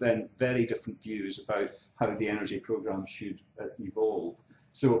were then very different views about how the energy programme should evolve.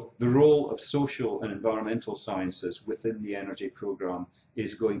 So the role of social and environmental sciences within the energy programme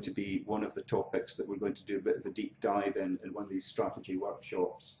is going to be one of the topics that we're going to do a bit of a deep dive in one of these strategy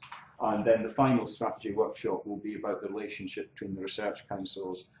workshops. And then the final strategy workshop will be about the relationship between the research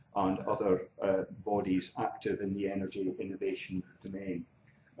councils and other bodies active in the energy innovation domain,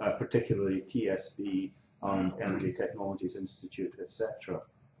 particularly TSB and Energy Technologies Institute, etc.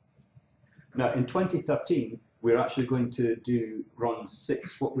 Now, in 2013, we're actually going to run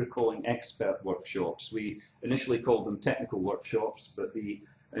 6 what we're calling expert workshops. We initially called them technical workshops, but the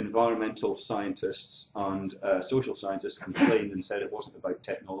environmental scientists and social scientists complained and said it wasn't about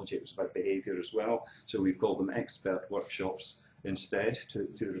technology, it was about behaviour as well. So we've called them expert workshops instead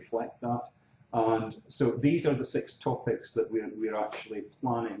to reflect that. And so these are the 6 topics that we're actually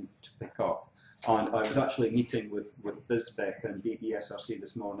planning to pick up. And I was actually meeting with BizBec and BBSRC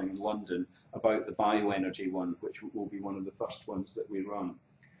this morning in London about the bioenergy one, which will be one of the first ones that we run.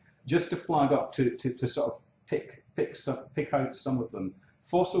 Just to flag up, to sort of pick out some of them,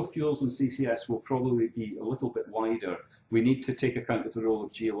 fossil fuels and CCS will probably be a little bit wider. We need to take account of the role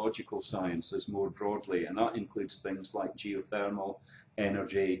of geological sciences more broadly, and that includes things like geothermal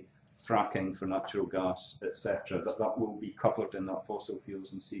energy, fracking for natural gas, etc. That will be covered in that fossil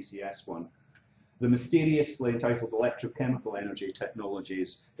fuels and CCS one. The mysteriously entitled electrochemical energy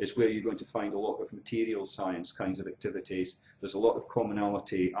technologies is where you're going to find a lot of material science kinds of activities. There's a lot of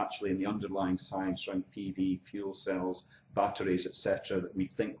commonality actually in the underlying science around PV, fuel cells, batteries, etc., that we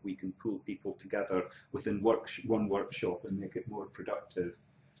think we can pull people together within one workshop and make it more productive.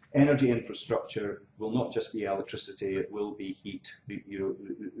 Energy infrastructure will not just be electricity, it will be heat, the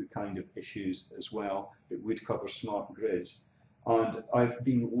kind of issues as well. It would cover smart grids. And I've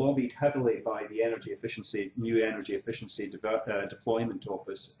been lobbied heavily by the new energy efficiency deployment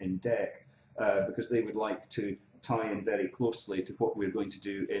office in DEC, because they would like to tie in very closely to what we're going to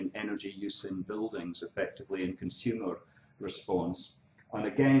do in energy use in buildings, effectively in consumer response. And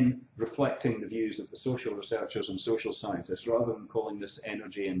again, reflecting the views of the social researchers and social scientists, rather than calling this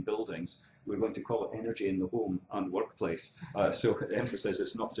energy in buildings, we're going to call it energy in the home and workplace. So it emphasizes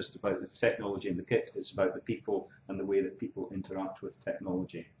it's not just about the technology and the kit, it's about the people and the way that people interact with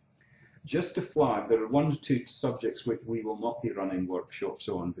technology. Just to flag, there are 1 or 2 subjects which we will not be running workshops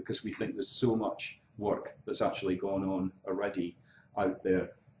on because we think there's so much work that's actually gone on already out there.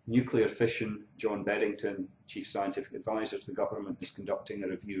 Nuclear fission, John Beddington, Chief Scientific Advisor to the government, is conducting a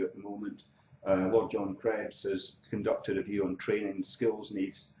review at the moment. Lord John Krebs has conducted a review on training and skills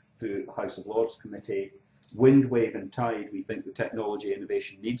needs through the House of Lords Committee. Wind, wave and tide, we think the technology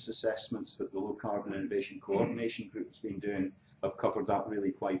innovation needs assessments that the Low Carbon Innovation Coordination Group has been doing have covered that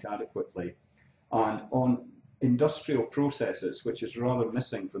really quite adequately. And on industrial processes, which is rather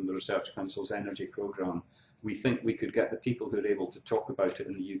missing from the Research Council's energy programme, we think we could get the people who are able to talk about it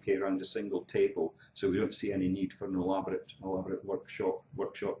in the UK around a single table, so we don't see any need for an elaborate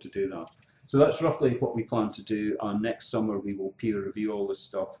workshop to do that. So that's roughly what we plan to do, and next summer we will peer review all this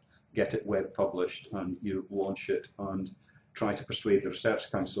stuff, get it web published, and launch it, and try to persuade the research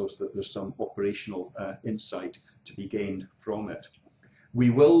councils that there's some operational insight to be gained from it. We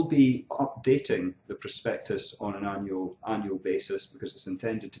will be updating the prospectus on an annual basis because it's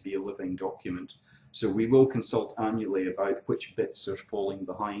intended to be a living document. So we will consult annually about which bits are falling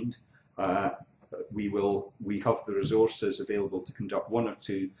behind. We have the resources available to conduct 1 or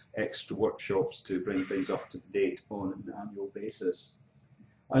 2 extra workshops to bring things up to date on an annual basis.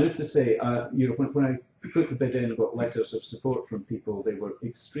 And just to say, when I put the bid in and got letters of support from people, they were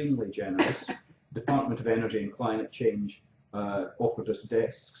extremely generous. Department of Energy and Climate Change offered us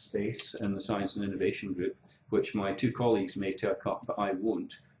desk space in the Science and Innovation Group, which my 2 colleagues may take up, but I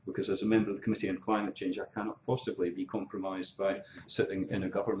won't, because as a member of the Committee on Climate Change, I cannot possibly be compromised by sitting in a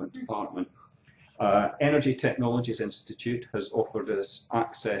government department. Energy Technologies Institute has offered us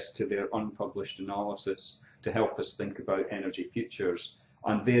access to their unpublished analysis to help us think about energy futures,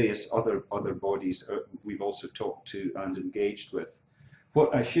 and various other bodies we've also talked to and engaged with.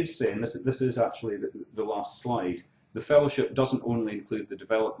 What I should say, and this is actually the last slide, the fellowship doesn't only include the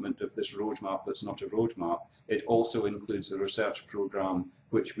development of this roadmap that's not a roadmap, it also includes a research programme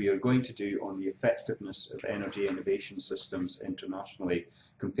which we are going to do on the effectiveness of energy innovation systems internationally,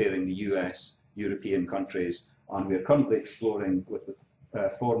 comparing the US, European countries, and we are currently exploring with the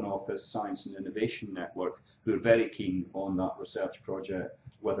Foreign Office Science and Innovation Network, who are very keen on that research project,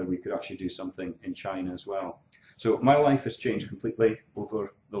 whether we could actually do something in China as well. So my life has changed completely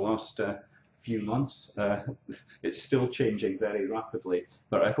over the last few months. It's still changing very rapidly,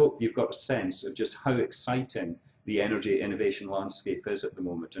 but I hope you've got a sense of just how exciting the energy innovation landscape is at the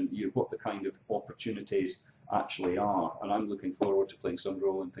moment, and what the kind of opportunities actually are. And I'm looking forward to playing some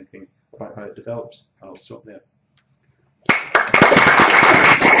role in thinking about how it develops. And I'll stop there.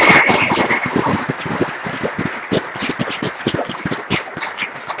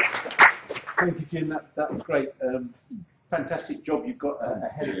 Thank you, Jim. That was great. Fantastic job you've got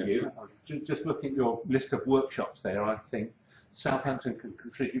ahead of you. Just looking at your list of workshops there, I think Southampton can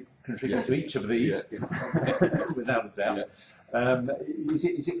contribute to each of these, without a doubt. Is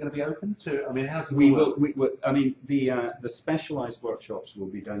it going to be open to? I mean, how's it work? I mean, the specialised workshops will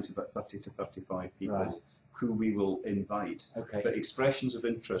be down to about 30 to 35 people. Right. Who we will invite, but expressions of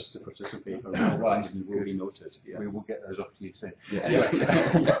interest to participate will be noted. Yeah. We will get those off to you soon. Yeah. Anyway,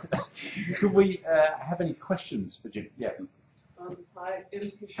 could we have any questions for Jim? Yeah. Hi,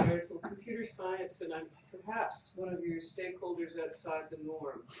 MC Sheraton, computer science, and I'm perhaps one of your stakeholders outside the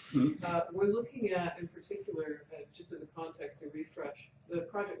norm. Mm-hmm. We're looking at, in particular, just as a context, the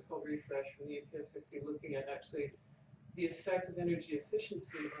project's called Refresh from the UPSRC, looking at actually the effect of energy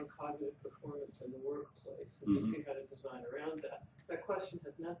efficiency on cognitive performance in the workplace, and to see how to design around that. That question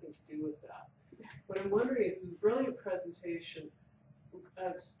has nothing to do with that. What I'm wondering is, it was a brilliant presentation.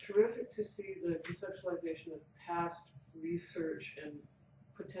 It's terrific to see the conceptualization of past research and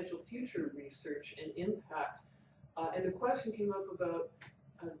potential future research and impacts. And the question came up about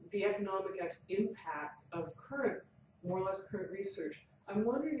the economic impact of more or less current research. I'm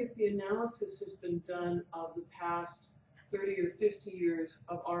wondering if the analysis has been done of the past 30 or 50 years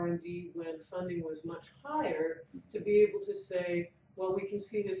of R&D when funding was much higher, to be able to say, well, we can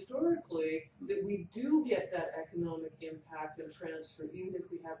see historically that we do get that economic impact and transfer, even if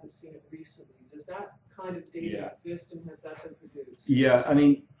we haven't seen it recently. Does that kind of data exist, and has that been produced? Yeah, I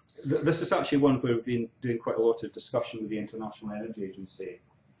mean, this is actually one where we've been doing quite a lot of discussion with the International Energy Agency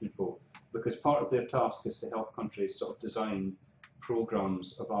people, because part of their task is to help countries sort of design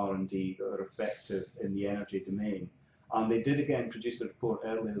programs of R&D that are effective in the energy domain. And they did again produce a report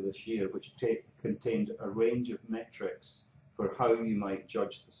earlier this year which contained a range of metrics for how you might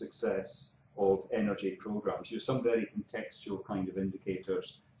judge the success of energy programs. Some very contextual kind of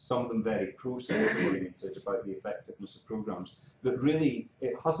indicators, some of them very process-oriented about the effectiveness of programs. But really,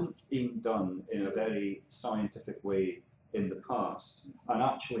 it hasn't been done in a very scientific way in the past. And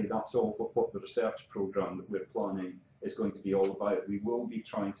actually, that's all what the research program that we're planning is going to be all about. We will be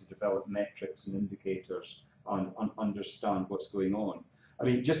trying to develop metrics and indicators and understand what's going on. I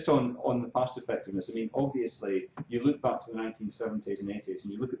mean, just on the past effectiveness, I mean, obviously, you look back to the 1970s and 80s,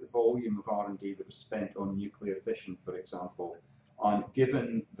 and you look at the volume of R&D that was spent on nuclear fission, for example, and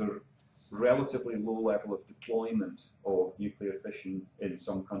given the relatively low level of deployment of nuclear fission in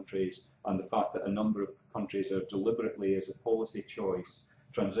some countries, and the fact that a number of countries are deliberately, as a policy choice,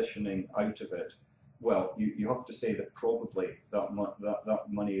 transitioning out of it, well, you have to say that probably that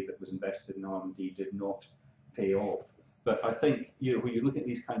money that was invested in R&D did not pay off. But I think, when you look at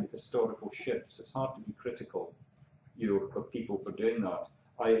these kind of historical shifts, it's hard to be critical, of people for doing that.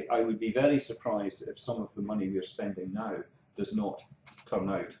 I would be very surprised if some of the money we're spending now does not turn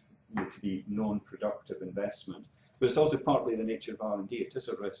out to be non-productive investment. But it's also partly the nature of R&D. It is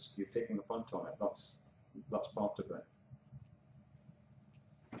a risk. You're taking a punt on it. That's part of it.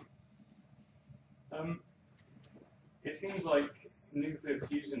 It seems like nuclear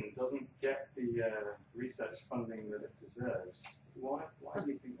fusion doesn't get the research funding that it deserves. Why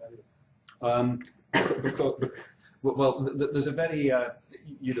do you think that is? Well, there's a very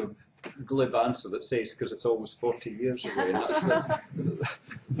glib answer that says because it's always 40 years away.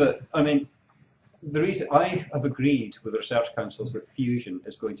 But I mean, the reason I have agreed with the research councils that fusion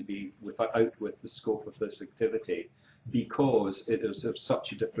is going to be out with the scope of this activity, because it is of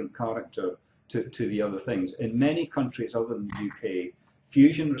such a different character to the other things. In many countries other than the UK,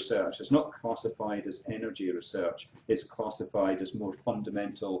 fusion research is not classified as energy research, it's classified as more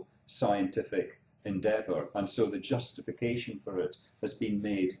fundamental scientific endeavour, and so the justification for it has been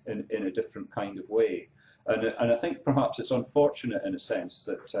made in a different kind of way. And I think perhaps it's unfortunate in a sense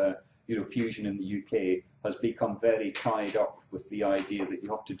that fusion in the UK has become very tied up with the idea that you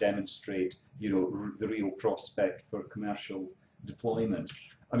have to demonstrate the real prospect for commercial deployment.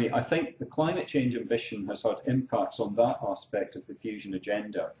 I mean, I think the climate change ambition has had impacts on that aspect of the fusion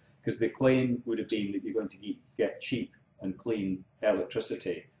agenda, because the claim would have been that you're going to get cheap and clean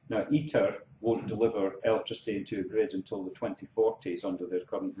electricity. Now, ITER won't deliver electricity into a grid until the 2040s under their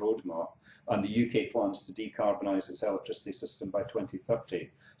current roadmap, and the UK plans to decarbonise its electricity system by 2030.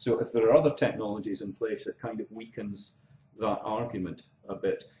 So if there are other technologies in place, it kind of weakens that argument a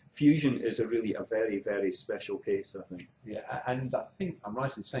bit. Fusion is really a very, very special case, I think. Yeah, and I think I'm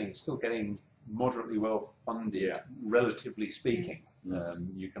right in saying it's still getting moderately well funded, relatively speaking.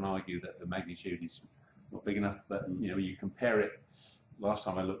 You can argue that the magnitude is not big enough, but you compare it. Last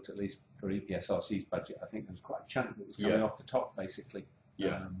time I looked, at least for EPSRC's budget, I think there was quite a chunk that was coming off the top, basically,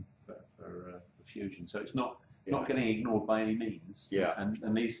 for fusion. So it's not getting ignored by any means. Yeah.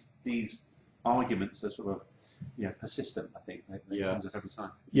 And these arguments are sort of persistent. I think they comes up every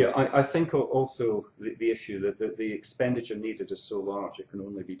time. Yeah, I think also the issue that the expenditure needed is so large, it can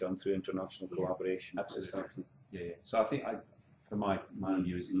only be done through international collaboration. Absolutely. Yeah. So I think, for my own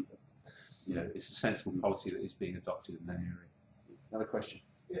view, is it's a sensible policy that is being adopted in that area. Another question.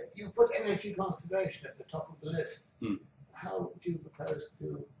 Yeah, you put energy conservation at the top of the list. How do you propose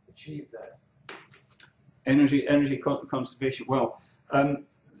to achieve that? Energy conservation. Well,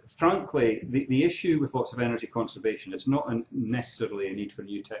 frankly, the issue with lots of energy conservation is not necessarily a need for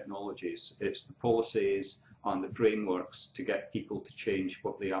new technologies. It's the policies and the frameworks to get people to change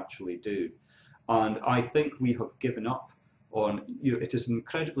what they actually do. And I think we have given up on, it is an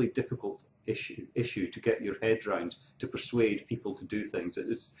incredibly difficult issue to get your head round, to persuade people to do things.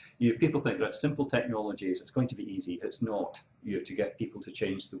 People think that simple technologies, it's going to be easy. It's not, to get people to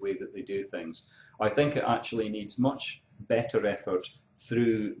change the way that they do things. I think it actually needs much better effort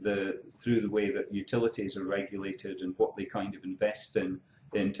through the way that utilities are regulated and what they kind of invest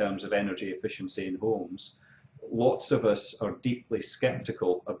in terms of energy efficiency in homes. Lots of us are deeply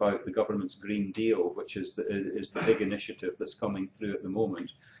sceptical about the government's Green Deal, which is the big initiative that's coming through at the moment,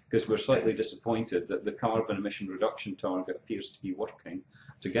 because we're slightly disappointed that the carbon emission reduction target appears to be working,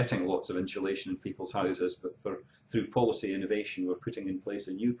 to getting lots of insulation in people's houses, but through policy innovation we're putting in place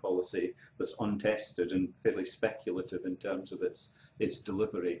a new policy that's untested and fairly speculative in terms of its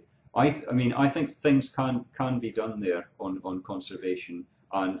delivery. I mean, I think things can be done there on conservation.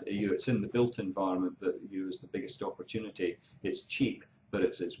 And it's in the built environment that is the biggest opportunity. It's cheap, but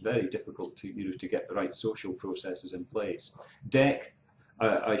it's very difficult to get the right social processes in place. DEC,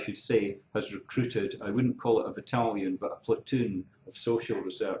 I should say, has recruited, I wouldn't call it a battalion, but a platoon of social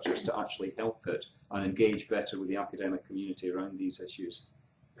researchers to actually help it and engage better with the academic community around these issues.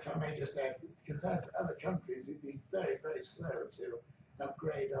 If I may just add, compared to other countries, we've been very, very slow to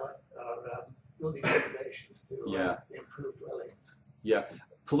upgrade our building regulations to improve dwellings. Yeah,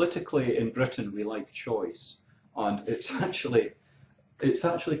 politically in Britain we like choice, and it's actually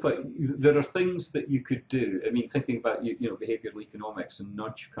quite. There are things that you could do. I mean, thinking about behavioural economics and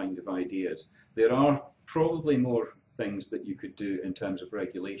nudge kind of ideas. There are probably more things that you could do in terms of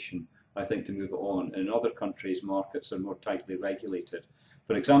regulation, I think, to move it on. In other countries, markets are more tightly regulated.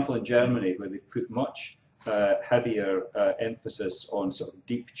 For example, in Germany, where they've put much heavier emphasis on sort of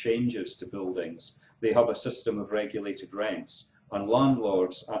deep changes to buildings, they have a system of regulated rents. And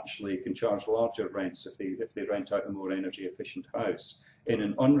landlords actually can charge larger rents if they rent out a more energy efficient house. In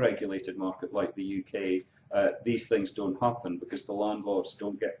an unregulated market like the UK, these things don't happen because the landlords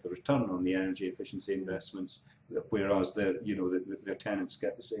don't get the return on the energy efficiency investments, whereas their tenants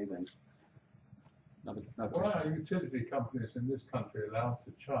get the savings. Why are utility companies in this country allowed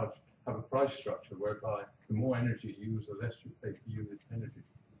to have a price structure whereby the more energy you use, the less you pay per unit energy?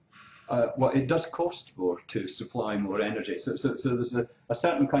 Well, it does cost more to supply more energy, so there's a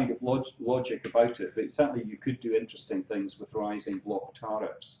certain kind of logic about it, but certainly you could do interesting things with rising block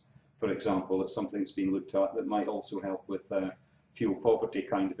tariffs, for example. That's something that's been looked at that might also help with fuel poverty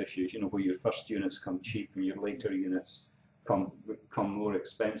kind of issues, where your first units come cheap and your later units come more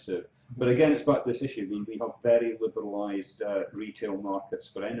expensive. But again, it's back to this issue. I mean, we have very liberalised retail markets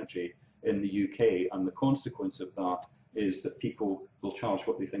for energy in the UK, and the consequence of that is that people will charge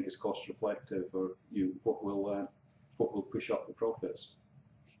what they think is cost reflective, or what will push up the profits.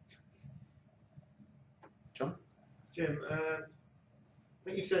 John? Jim, I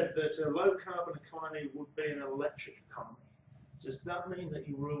think you said that a low carbon economy would be an electric economy. Does that mean that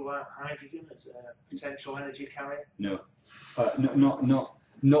you rule out hydrogen as a potential energy carrier? No,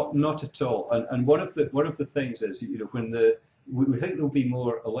 not at all. And one of the things is, when we think there will be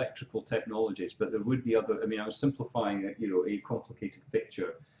more electrical technologies, but there would be other. I mean, I was simplifying a complicated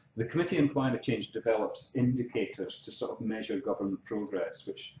picture. The Committee on Climate Change develops indicators to sort of measure government progress,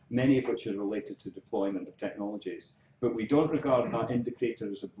 many of which are related to deployment of technologies. But we don't regard that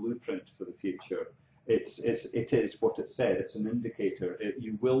indicator as a blueprint for the future. It is what it said. It's an indicator.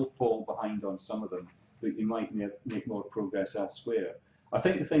 You will fall behind on some of them, but you might make more progress elsewhere. I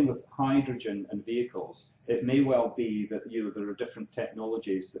think the thing with hydrogen and vehicles, it may well be that there are different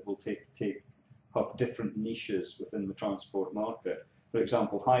technologies that will have different niches within the transport market. For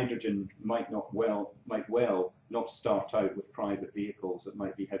example, hydrogen might well not start out with private vehicles. It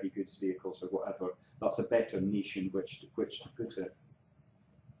might be heavy goods vehicles or whatever. That's a better niche in which to put it.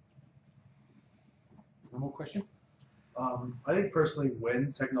 One more question? I think personally,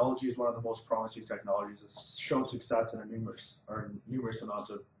 wind technology is one of the most promising technologies. It's shown success in numerous amounts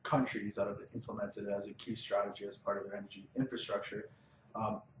of countries that have implemented it as a key strategy as part of their energy infrastructure.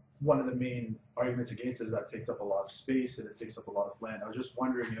 One of the main arguments against it is that it takes up a lot of space and it takes up a lot of land. I was just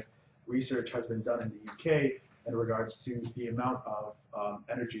wondering if research has been done in the UK in regards to the amount of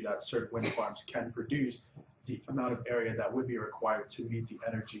energy that certain wind farms can produce, the amount of area that would be required to meet the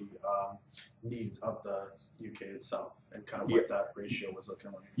energy needs of the UK itself, and kind of what that ratio was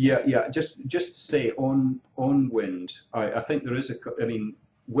looking like. Yeah. Just to say on wind, I think there is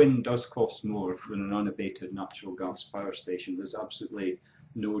wind does cost more than an unabated natural gas power station. There's absolutely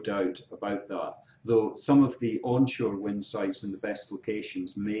no doubt about that. Though some of the onshore wind sites in the best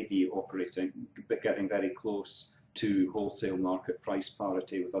locations may be operating, but getting very close to wholesale market price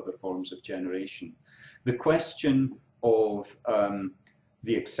parity with other forms of generation. The question of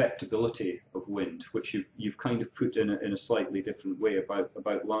the acceptability of wind, which you've kind of put in a slightly different way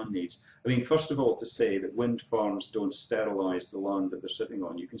about land needs. I mean, first of all, to say that wind farms don't sterilise the land that they're sitting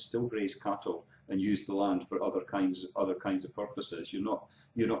on. You can still graze cattle and use the land for other kinds of purposes. You're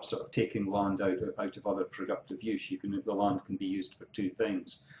not sort of taking land out of other productive use. The land can be used for two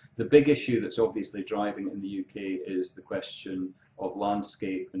things. The big issue that's obviously driving it in the UK is the question of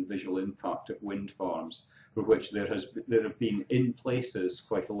landscape and visual impact of wind farms, for which there have been in places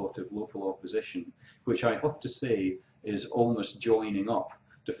quite a lot of local opposition, which I have to say is almost joining up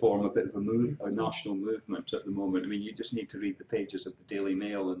to form a bit of a national movement at the moment. I mean, you just need to read the pages of the Daily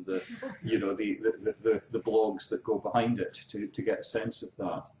Mail and the blogs that go behind it to get a sense of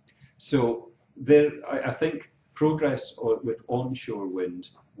that. So I think progress with onshore wind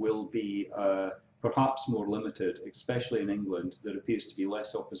will be perhaps more limited, especially in England. There appears to be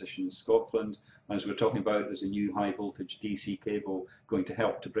less opposition in Scotland. As we're talking about, there's a new high voltage DC cable going to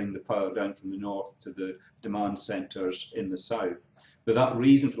help to bring the power down from the north to the demand centres in the south. But that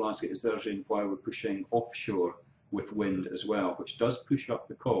reason for landscape is the reason why we're pushing offshore with wind as well, which does push up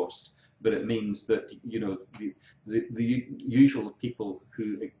the cost, but it means that the usual people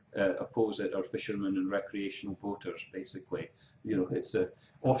who oppose it are fishermen and recreational boaters, basically. It's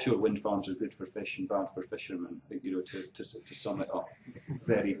offshore wind farms are good for fish and bad for fishermen, to sum it up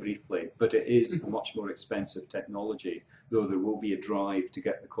very briefly. But it is a much more expensive technology, though there will be a drive to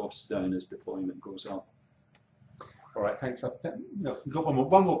get the costs down as deployment goes up. All right, thanks. No, we've got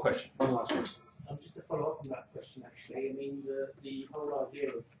one more question. One last one. Just to follow up on that question, actually, I mean, the whole idea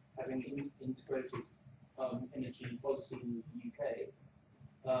of having integrated energy policy in the UK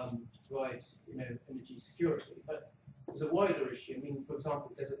provides, energy security. But there's a wider issue. I mean, for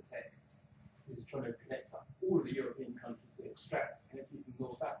example, Desert Tech is trying to connect up all of the European countries to extract energy from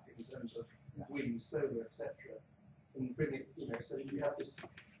North Africa in terms of wind, solar, etc., and bring it, so you have this.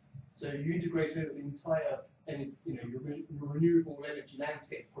 So you integrate the entire, your renewable energy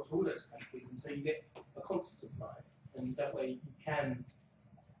landscape across all those countries, and so you get a constant supply, and that way you can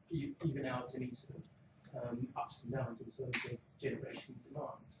even out any sort of ups and downs in terms of generation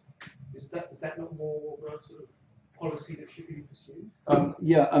demand. Is that not more sort of policy that should be pursued?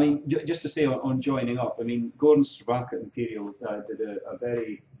 Yeah, I mean, just to say on joining up, I mean, Gordon Strabak at Imperial did a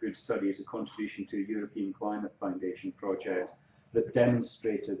very good study as a contribution to a European Climate Foundation project that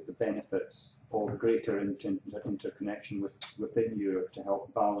demonstrated the benefits of greater interconnection within Europe to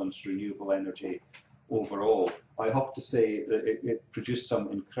help balance renewable energy overall. I have to say that it produced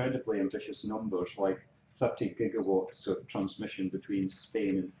some incredibly ambitious numbers, like 30 gigawatts of transmission between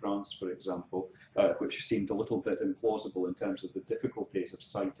Spain and France, for example, which seemed a little bit implausible in terms of the difficulties of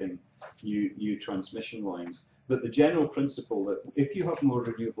siting new transmission lines. But the general principle that if you have more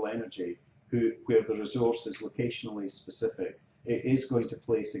renewable energy where the resource is locationally specific, it is going to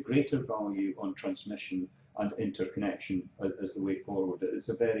place a greater value on transmission and interconnection as the way forward. It's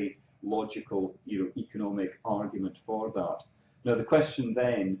a very logical, economic argument for that. Now the question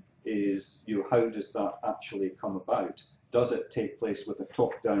then is, how does that actually come about? Does it take place with a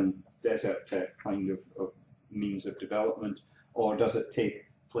top-down desert tech kind of means of development, or does it take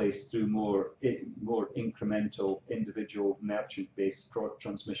place through more incremental, individual, merchant-based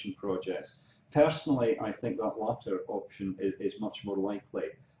transmission projects? Personally, I think that latter option is much more likely.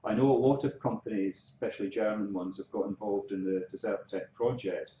 I know a lot of companies, especially German ones, have got involved in the Desert Tech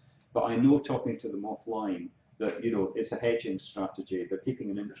project, but I know, talking to them offline, that it's a hedging strategy. They're keeping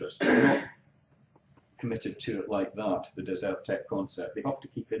an interest. They're not committed to it like that, the Desert Tech concept. They have to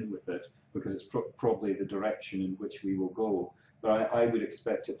keep in with it because it's probably the direction in which we will go. But I would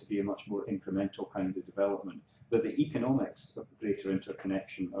expect it to be a much more incremental kind of development. But the economics of greater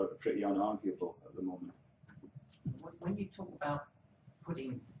interconnection are pretty unarguable at the moment. When you talk about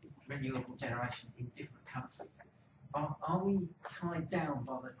putting renewable generation in different countries, are we tied down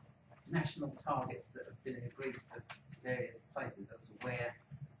by the national targets that have been agreed for various places as to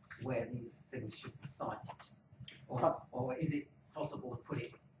where these things should be sited? Or is it possible to put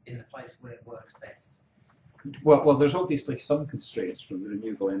it in a place where it works best? Well, there's obviously some constraints from the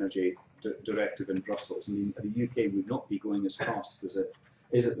Renewable Energy Directive in Brussels. I mean, the UK would not be going as fast as it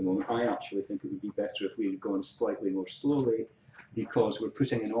is at the moment. I actually think it would be better if we had gone slightly more slowly, because we're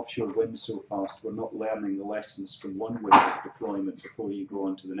putting in offshore wind so fast, we're not learning the lessons from one wind deployment before you go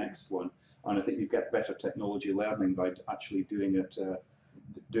on to the next one. And I think you get better technology learning by actually doing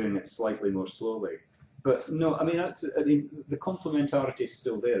it slightly more slowly. But no, I mean, the complementarity is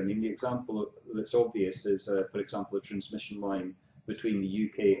still there. I mean, the example that's obvious is, for example, a transmission line between the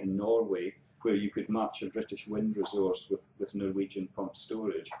UK and Norway, where you could match a British wind resource with Norwegian pumped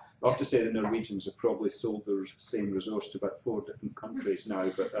storage. I have to say the Norwegians have probably sold their same resource to about 4 different countries now,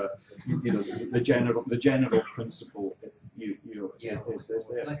 but the general principle, is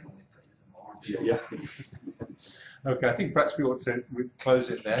there. Yeah. Okay, I think perhaps we ought to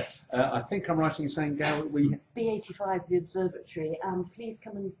close it there. I think I'm right in saying, Gail, that we... B85, the observatory. Please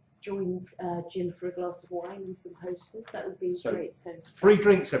come and join Jim for a glass of wine and some posters. That would be great. So free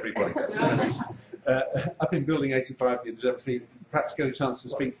drinks, everybody. Up in Building 85, the observatory. Perhaps get a chance to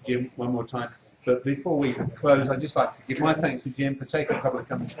speak to Jim one more time. But before we close, I'd just like to give my thanks to Jim for taking a couple of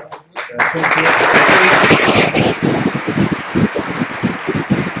comments.